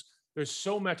 Because there's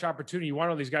so much opportunity. You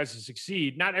want all these guys to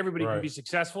succeed. Not everybody can be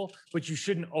successful, but you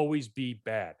shouldn't always be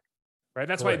bad, right?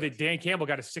 That's why Dan Campbell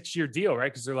got a 6-year deal,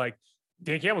 right? Because they're like,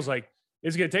 Dan Campbell's like,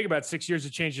 it's going to take about 6 years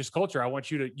to change this culture. I want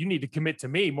you need to commit to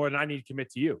me more than I need to commit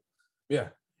to you. Yeah.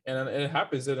 And it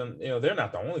happens that, they're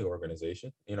not the only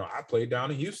organization. I played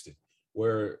down in Houston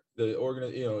where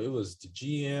it was the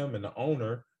GM and the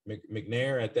owner,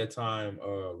 McNair at that time,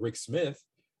 Rick Smith.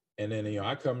 And then,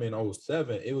 I come in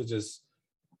 2007. It was just,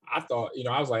 I thought,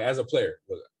 I was like, as a player,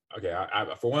 okay,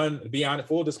 I for one, to be honest,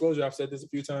 full disclosure, I've said this a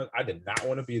few times, I did not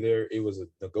want to be there. It was a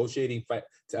negotiating fight.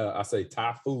 I say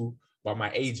typhoon by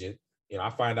my agent. I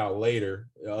find out later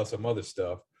some other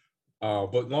stuff.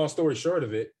 But long story short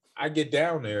of it, I get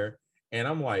down there and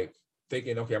I'm like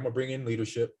thinking, okay, I'm going to bring in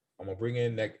leadership. I'm going to bring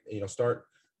in that, start,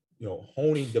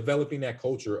 developing that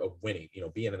culture of winning,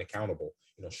 being accountable,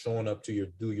 showing up to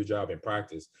do your job in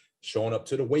practice, showing up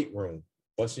to the weight room,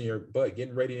 busting your butt,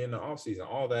 getting ready in the offseason,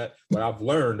 all that. What I've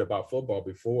learned about football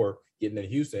before getting in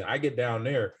Houston, I get down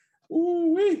there.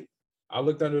 Ooh-wee. I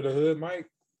looked under the hood, Mike.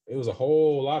 It was a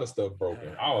whole lot of stuff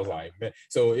broken. I was like, man.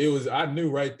 So I knew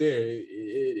right there,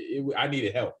 I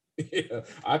needed help.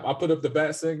 I put up the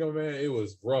bat signal, man. It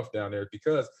was rough down there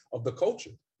because of the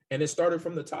culture. And it started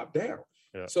from the top down.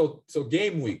 Yeah. So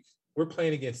game week, we're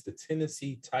playing against the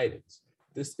Tennessee Titans.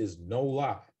 This is no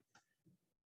lie.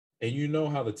 And you know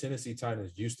how the Tennessee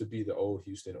Titans used to be the old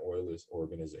Houston Oilers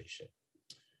organization.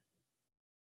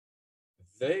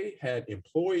 They had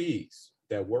employees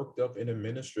that worked up in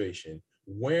administration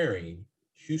wearing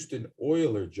Houston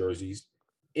Oilers jerseys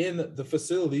in the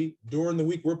facility during the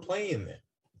week we're playing them.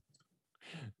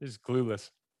 It's clueless.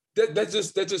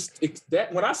 That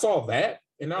when I saw that,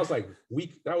 and I was like,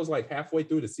 that was like halfway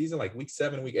through the season, like week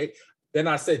 7, week 8. Then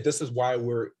I said, this is why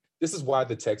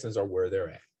the Texans are where they're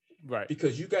at. Right.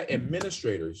 Because you got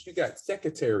administrators, you got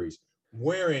secretaries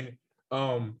wearing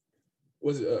Warren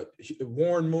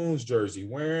Moon's jersey,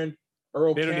 wearing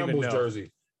Earl Campbell's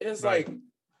jersey. It's like,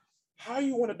 how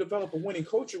you want to develop a winning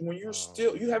culture when you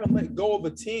haven't let go of a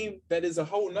team that is a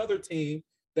whole nother team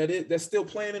that's still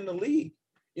playing in the league.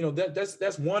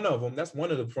 That's one of them. That's one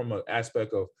of them from an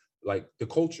aspect of like the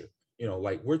culture.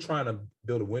 Like we're trying to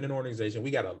build a winning organization.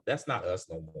 That's not us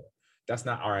no more. That's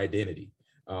not our identity.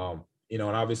 And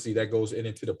obviously that goes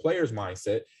into the player's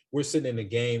mindset. We're sitting in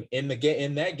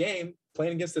that game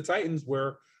playing against the Titans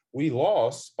where we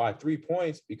lost by 3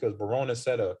 points because Barona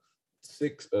set a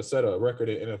record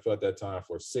in NFL at that time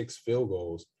for 6 field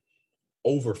goals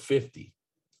over 50.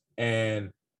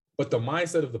 But the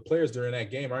mindset of the players during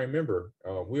that game, I remember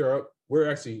we're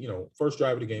actually, first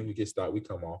drive of the game, we get stopped, we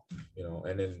come off,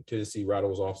 and then Tennessee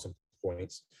rattles off some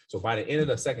points. So by the end of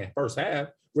the first half,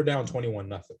 we're down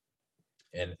 21-0.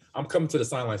 And I'm coming to the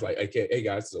sidelines like, hey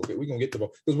guys, it's okay. We're going to get the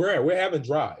ball because we're having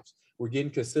drives. We're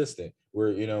getting consistent.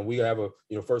 We have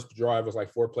first drive was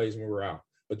like 4 plays and we were out.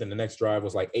 But then the next drive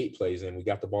was like 8 plays and we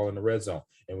got the ball in the red zone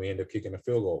and we ended up kicking a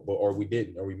field goal, or we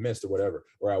didn't, or we missed or whatever.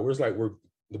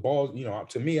 The ball,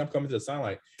 to me, I'm coming to the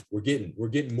sideline. We're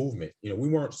getting movement. They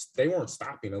weren't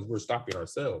stopping us. We're stopping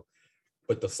ourselves.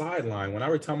 But the sideline,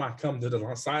 every time I come to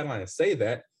the sideline and say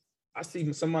that, I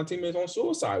see some of my teammates on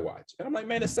suicide watch. And I'm like,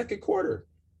 man, it's second quarter.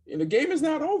 And the game is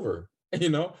not over,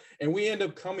 And we end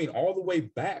up coming all the way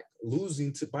back,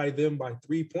 losing by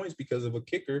 3 points because of a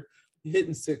kicker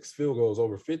hitting 6 field goals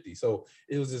over 50. So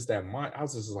it was just that mind. I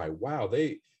was just like, wow,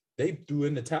 they threw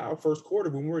in the towel first quarter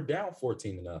when we were down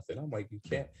 14-0. I'm like, you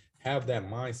can't have that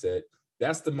mindset.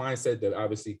 That's the mindset that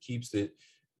obviously keeps the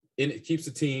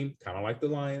team kind of like the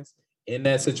Lions. in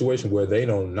that situation where they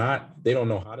don't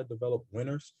know how to develop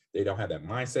winners. They don't have that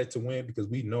mindset to win, because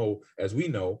we know,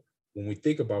 when we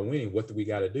think about winning, what do we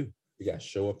got to do? We got to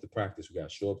show up to practice. We got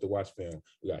to show up to watch film.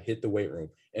 We got to hit the weight room.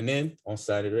 And then on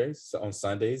Saturdays, on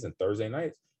Sundays and Thursday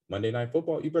nights, Monday Night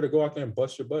Football, you better go out there and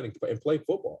bust your butt and play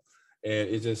football. And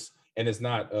it's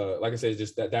not, like I said, it's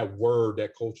just that word,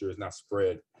 that culture is not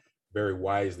spread very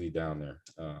wisely down there.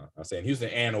 I'm saying Houston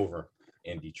and over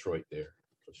in Detroit there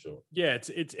for sure. Yeah,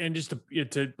 it's and just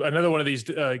to another one of these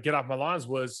get off my lawns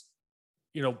was,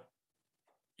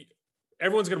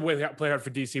 everyone's going to play hard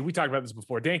for DC. We talked about this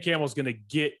before. Dan Campbell's going to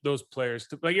get those players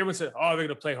to, like, everyone said, oh, they're going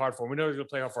to play hard for him. We know they're going to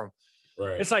play hard for him.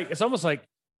 Right. It's almost like,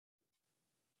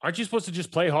 aren't you supposed to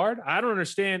just play hard? I don't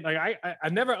understand. Like, I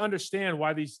never understand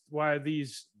why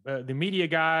the media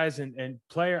guys and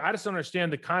player, I just don't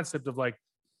understand the concept of, like,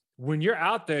 when you're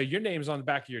out there, your name's on the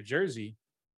back of your jersey,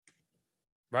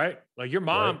 right? Like your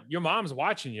mom's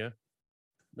watching you.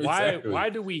 Exactly. Why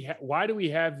do we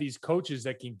have these coaches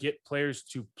that can get players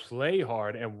to play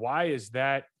hard? And why is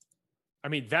that? I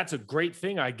mean, that's a great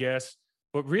thing, I guess,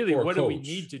 but really, what do we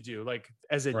need to do? Like,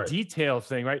 as a detail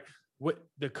thing, right? What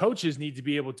the coaches need to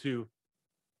be able to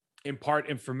impart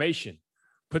information,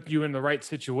 put you in the right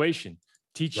situation,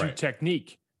 teach you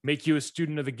technique, make you a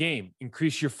student of the game,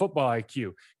 increase your football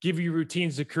IQ, give you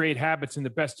routines to create habits in the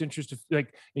best interest of,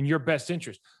 like, in your best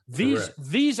interest.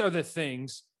 These are the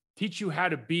things. Teach you how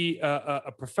to be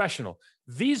a professional.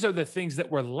 These are the things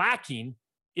that we're lacking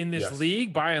in this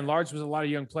league, by and large, with a lot of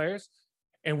young players.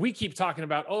 And we keep talking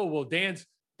about, oh, well, Dan's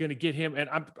going to get him. And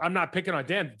I'm not picking on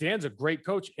Dan. Dan's a great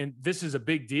coach, and this is a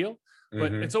big deal.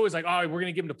 But it's always like, oh, we're going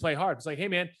to give him to play hard. It's like, hey,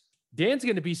 man, Dan's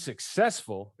going to be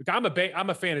successful. I'm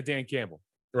a fan of Dan Campbell.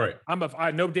 Right.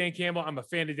 I know Dan Campbell. I'm a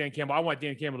fan of Dan Campbell. I want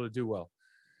Dan Campbell to do well.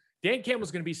 Dan Campbell's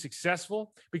going to be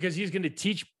successful because he's going to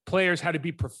teach players how to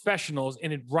be professionals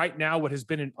in right now what has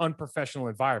been an unprofessional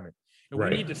environment. And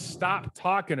we need to stop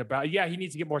talking about, he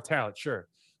needs to get more talent. Sure.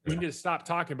 We need to stop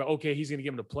talking about, okay, he's going to get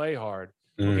him to play hard.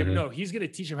 Okay, no, he's going to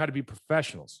teach them how to be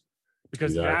professionals,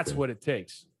 because that's what it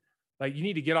takes. Like, you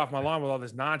need to get off my lawn with all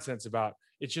this nonsense about,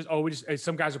 it's just,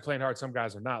 some guys are playing hard, some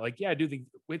guys are not. Like, dude,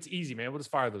 it's easy, man. We'll just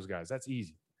fire those guys. That's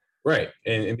easy. Right.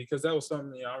 And because that was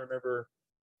something, I remember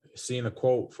seeing a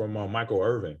quote from Michael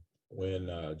Irvin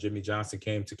when Jimmy Johnson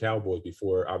came to Cowboys,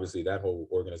 before obviously that whole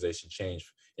organization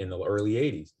changed in the early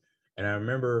 80s. And I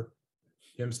remember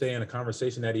him saying a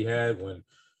conversation that he had when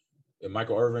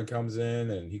Michael Irvin comes in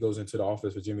and he goes into the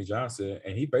office with Jimmy Johnson,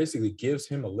 and he basically gives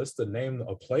him a list of names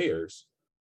of players.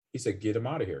 He said, get them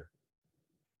out of here.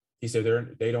 He said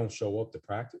they don't show up to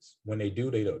practice. When they do,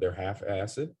 they're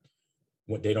half-assed.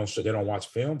 When they don't watch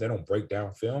film, they don't break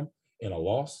down film. In a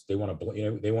loss, they want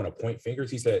to point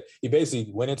fingers. He said he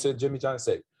basically went into Jimmy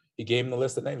Johnson, said he gave him the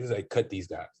list of names. He said, cut these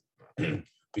guys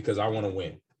because I want to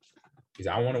win. He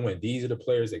said, I want to win. These are the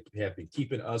players that have been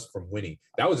keeping us from winning.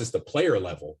 That was just the player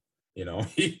level. That's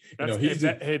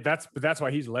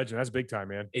why he's a legend. That's big time,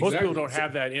 man. Exactly. Most people don't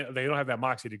have that. They don't have that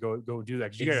moxie to go do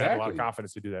that. You got to have a lot of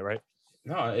confidence to do that, right?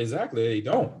 No, exactly. They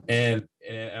don't. And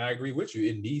I agree with you.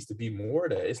 It needs to be more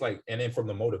that it's like, and then from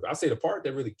the motive, I say the part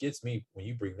that really gets me when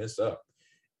you bring this up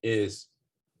is,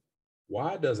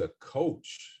 why does a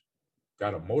coach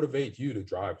got to motivate you to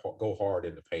go hard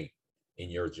in the paint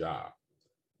in your job?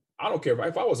 I don't care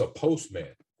if I was a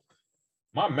postman,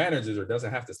 my manager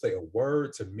doesn't have to say a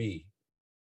word to me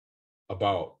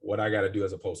about what I got to do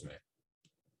as a postman.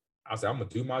 I say, I'm going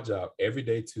to do my job every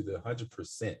day to the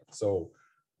 100%. So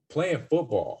playing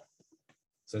football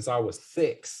since I was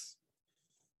 6,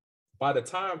 by the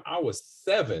time I was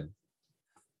 7,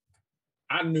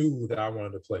 I knew that I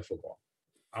wanted to play football.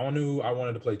 I knew I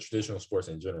wanted to play traditional sports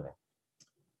in general.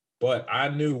 But I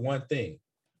knew one thing.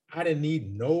 I didn't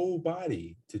need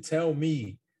nobody to tell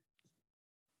me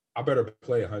I better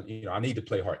play, I need to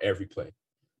play hard every play.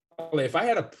 If I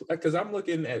had because I'm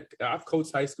looking at, I've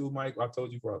coached high school, Mike, I've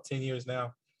told you for about 10 years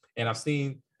now, and I've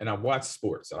seen, and I've watched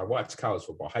sports. I watched college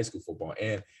football, high school football,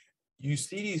 and you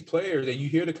see these players and you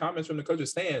hear the comments from the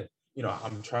coaches saying,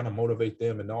 I'm trying to motivate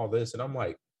them and all this. And I'm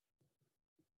like,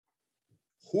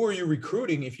 who are you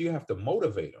recruiting if you have to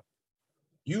motivate them?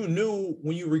 You knew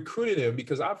when you recruited him,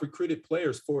 because I've recruited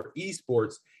players for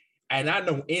esports, and I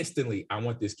know instantly I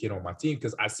want this kid on my team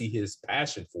because I see his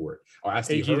passion for it. Or I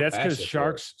see AG, that's because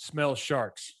sharks smell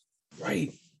sharks.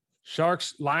 Right.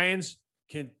 Lions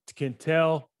can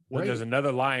tell when there's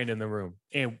another lion in the room.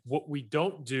 And what we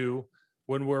don't do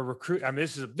when we're recruiting, I mean,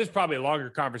 this is probably a longer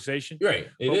conversation. Right.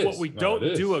 What we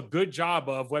don't do a good job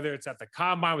of, whether it's at the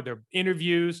combine with their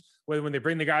interviews, whether when they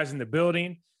bring the guys in the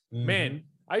building, man,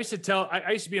 I used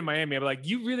to be in Miami. I'm like,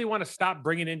 you really want to stop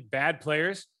bringing in bad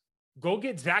players? Go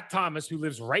get Zach Thomas, who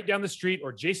lives right down the street,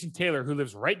 or Jason Taylor, who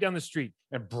lives right down the street,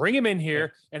 and bring him in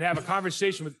here and have a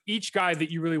conversation with each guy that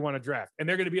you really want to draft. And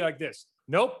they're going to be like this: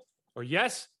 nope, or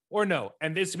yes, or no.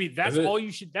 And that's all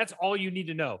you need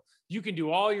to know. You can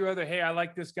do all your other, hey, I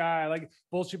like this guy, I like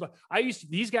bullshit.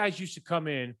 These guys used to come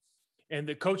in, and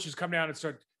the coaches come down and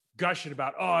start gushing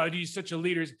about, oh, he's such a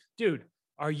leader. Dude,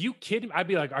 are you kidding? I'd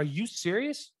be like, are you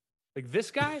serious? Like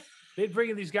this guy? They'd bring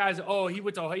in these guys. Oh, he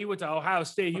went to Ohio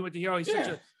State. He went to here. Oh,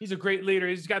 he's a great leader.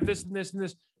 He's got this and this and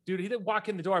this. Dude, he didn't walk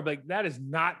in the door. I'd be like, that is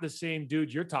not the same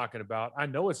dude you're talking about. I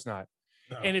know it's not.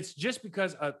 No. And it's just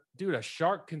because, a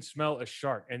shark can smell a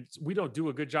shark. And we don't do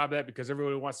a good job of that because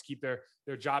everybody wants to keep their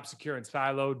job secure and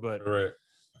siloed. But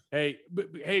hey,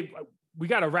 we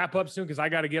got to wrap up soon because I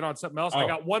got to get on something else. I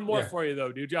got one more for you,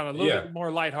 though, dude. On a little bit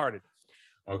more lighthearted.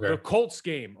 Okay. The Colts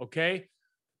game, okay?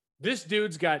 This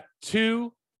dude's got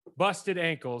 2 busted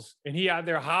ankles, and he out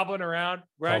there hobbling around.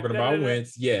 Right? Talking about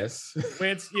Wentz, yes.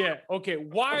 Wentz, yeah. Okay,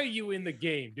 why are you in the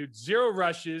game, dude? 0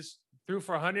 rushes, threw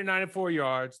for 194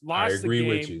 yards, lost the game. I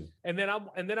agree with you. And then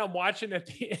I'm watching at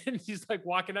the end. He's like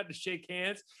walking out to shake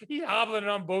hands. He's hobbling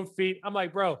on both feet. I'm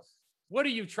like, bro, what are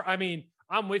you trying? I mean,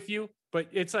 I'm with you, but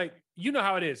it's like, you know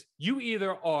how it is. You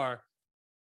either are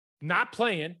not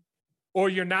playing or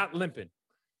you're not limping.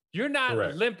 You're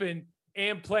not limping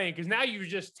and playing, because now you're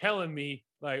just telling me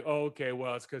like, oh, okay,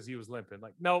 well, it's because he was limping.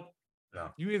 Like, nope. No.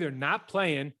 You either not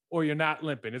playing or you're not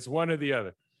limping. It's one or the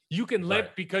other. You can limp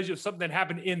because of something that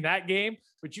happened in that game,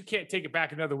 but you can't take it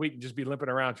back another week and just be limping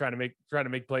around trying to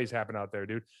make plays happen out there,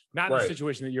 dude. Not in the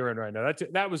situation that you're in right now.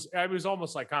 That was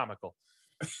almost like comical.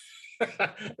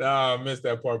 No, I missed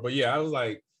that part. But yeah, I was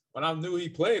like, when I knew he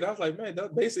played, I was like, man,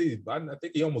 that basically, I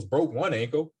think he almost broke one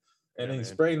ankle, and then he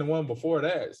sprained the one before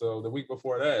that. So the week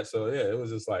before that. So yeah, it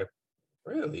was just like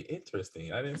really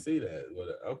interesting. I didn't see that.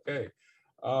 But okay.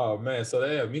 Oh man. So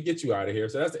yeah, let me get you out of here.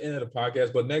 So that's the end of the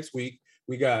podcast. But next week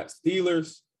we got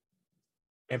Steelers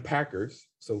and Packers.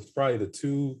 So it's probably the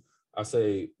two, I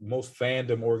say, most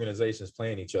fandom organizations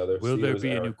playing each other. Will Steelers there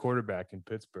be a new quarterback in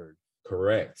Pittsburgh?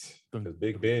 Correct. Because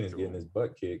Big Ben is getting his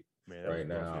butt kicked right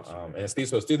now. And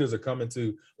Steelers are coming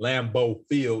to Lambeau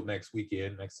Field next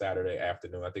Saturday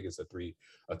afternoon. I think it's a 3:30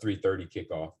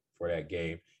 kickoff for that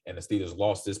game. And the Steelers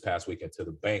lost this past weekend to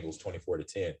the Bengals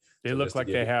 24-10. They look like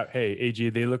they have. Hey, AG,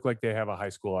 they look like they have a high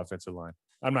school offensive line.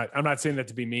 I'm not saying that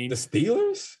to be mean. The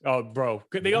Steelers? Oh, bro,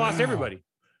 they lost everybody.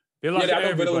 They lost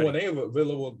everybody.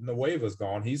 Villanueva's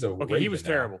gone. He's he was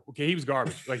terrible. Okay, he was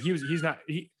garbage. Like he's not.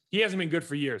 He hasn't been good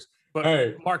for years.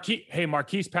 But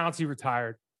Marquise Pouncey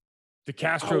retired.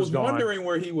 DeCastro's gone. I was wondering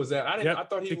where he was at. I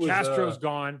thought he was. DeCastro's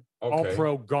gone. Okay. All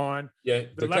pro gone. Yeah,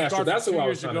 the left guard that's 2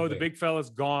 years ago. The big fella's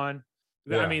gone.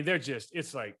 Yeah. I mean, they're just.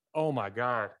 It's like, oh my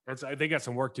god, they got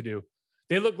some work to do.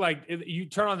 They look like you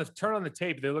turn on the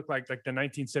tape. They look like the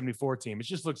 1974 team.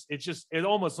 It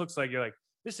almost looks like you're like,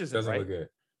 this isn't doesn't look good.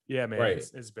 Yeah, man,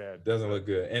 it's bad. Doesn't look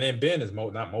good. And then Ben is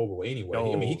not mobile anyway.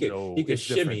 I mean, he could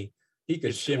shimmy. He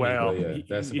could shimmy. Well,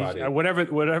 that's about it.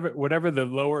 Whatever the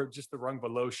lower, just the rung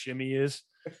below shimmy is.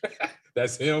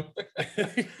 That's him.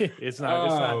 It's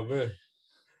not. Man.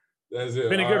 That's it.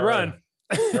 Been a good run.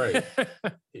 Right.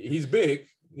 He's big.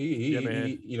 He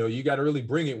you got to really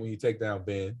bring it when you take down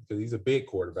Ben, because he's a big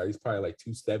quarterback. He's probably like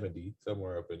 270,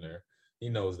 somewhere up in there. He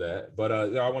knows that. But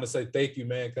I want to say thank you,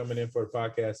 man, coming in for the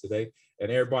podcast today,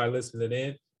 and everybody listening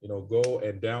in. Go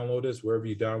and download this wherever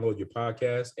you download your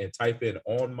podcast and type in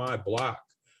On My Block,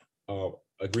 a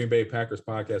Green Bay Packers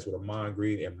podcast with Ahman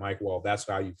Green and Mike Wall. That's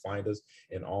how you find us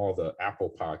in all the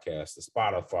Apple podcasts, the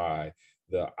Spotify,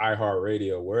 the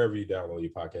iHeartRadio, wherever you download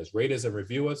your podcast. Rate us and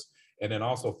review us. And then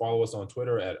also follow us on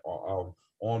Twitter at On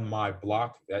My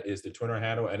Block. That is the Twitter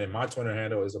handle. And then my Twitter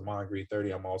handle is Ahman Green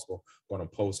 30. I'm also going to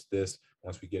post this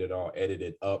once we get it all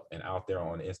edited up and out there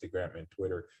on Instagram and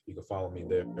Twitter. You can follow me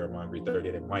there, Ahman Green 30.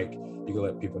 And Mike, you can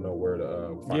let people know where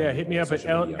to find me. Hit me up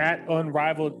at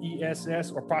Unrivaled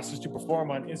ESS or Process to Perform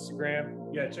on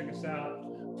Instagram. Yeah, check us out,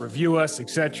 review us,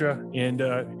 etc. And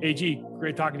AG,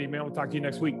 great talking to you, man. We'll talk to you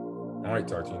next week. All right,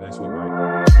 talk to you next week,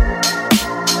 Mike.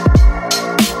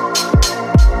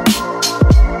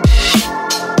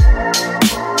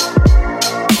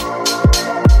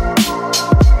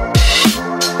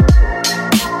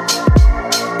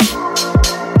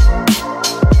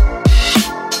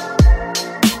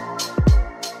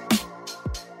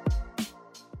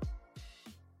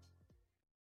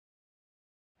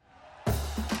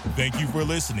 Thank you for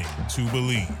listening to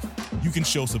Believe. You can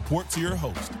show support to your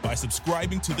host by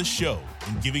subscribing to the show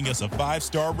and giving us a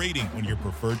 5-star rating on your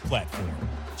preferred platform.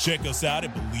 Check us out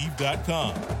at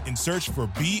Believe.com and search for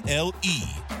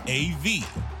BLEAV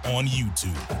on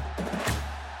YouTube.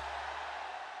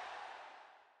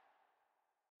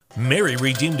 Mary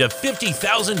redeemed a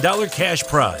 $50,000 cash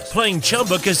prize playing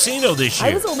Chumba Casino this year.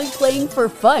 I was only playing for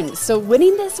fun, so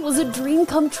winning this was a dream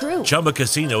come true. Chumba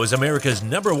Casino is America's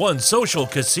 #1 social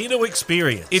casino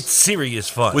experience. It's serious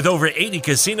fun. With over 80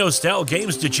 casino-style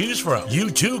games to choose from,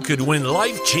 you too could win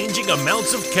life-changing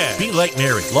amounts of cash. Be like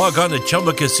Mary. Log on to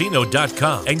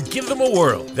ChumbaCasino.com and give them a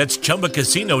whirl. That's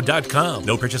ChumbaCasino.com.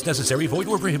 No purchase necessary. Void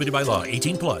where prohibited by law.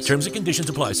 18 plus. Terms and conditions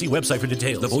apply. See website for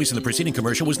details. The voice in the preceding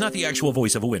commercial was not the actual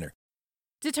voice of a winner.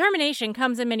 Determination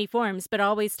comes in many forms, but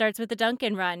always starts with the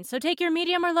Dunkin' Run. So take your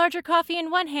medium or larger coffee in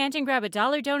one hand and grab a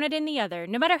 $1 donut in the other.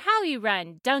 No matter how you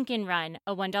run, Dunkin' Run.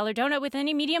 A $1 donut with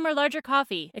any medium or larger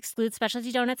coffee. Excludes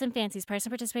specialty donuts and fancies. Price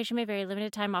and participation may vary.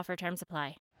 Limited time offer. Terms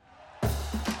apply.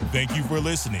 Thank you for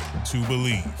listening to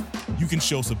Believe. You can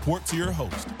show support to your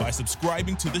host by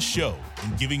subscribing to the show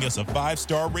and giving us a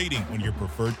 5-star rating on your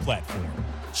preferred platform.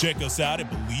 Check us out at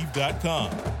Believe.com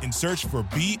and search for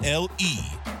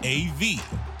BLEAV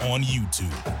on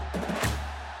YouTube.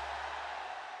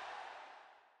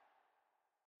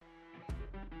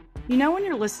 You know when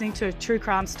you're listening to a true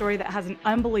crime story that has an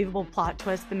unbelievable plot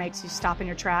twist that makes you stop in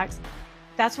your tracks?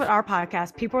 That's what our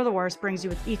podcast, People Are the Worst, brings you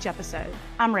with each episode.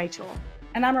 I'm Rachel.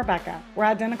 And I'm Rebecca. We're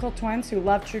identical twins who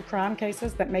love true crime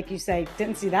cases that make you say,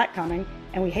 didn't see that coming,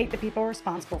 and we hate the people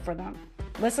responsible for them.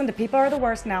 Listen to People Are the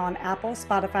Worst now on Apple,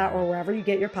 Spotify, or wherever you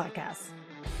get your podcasts.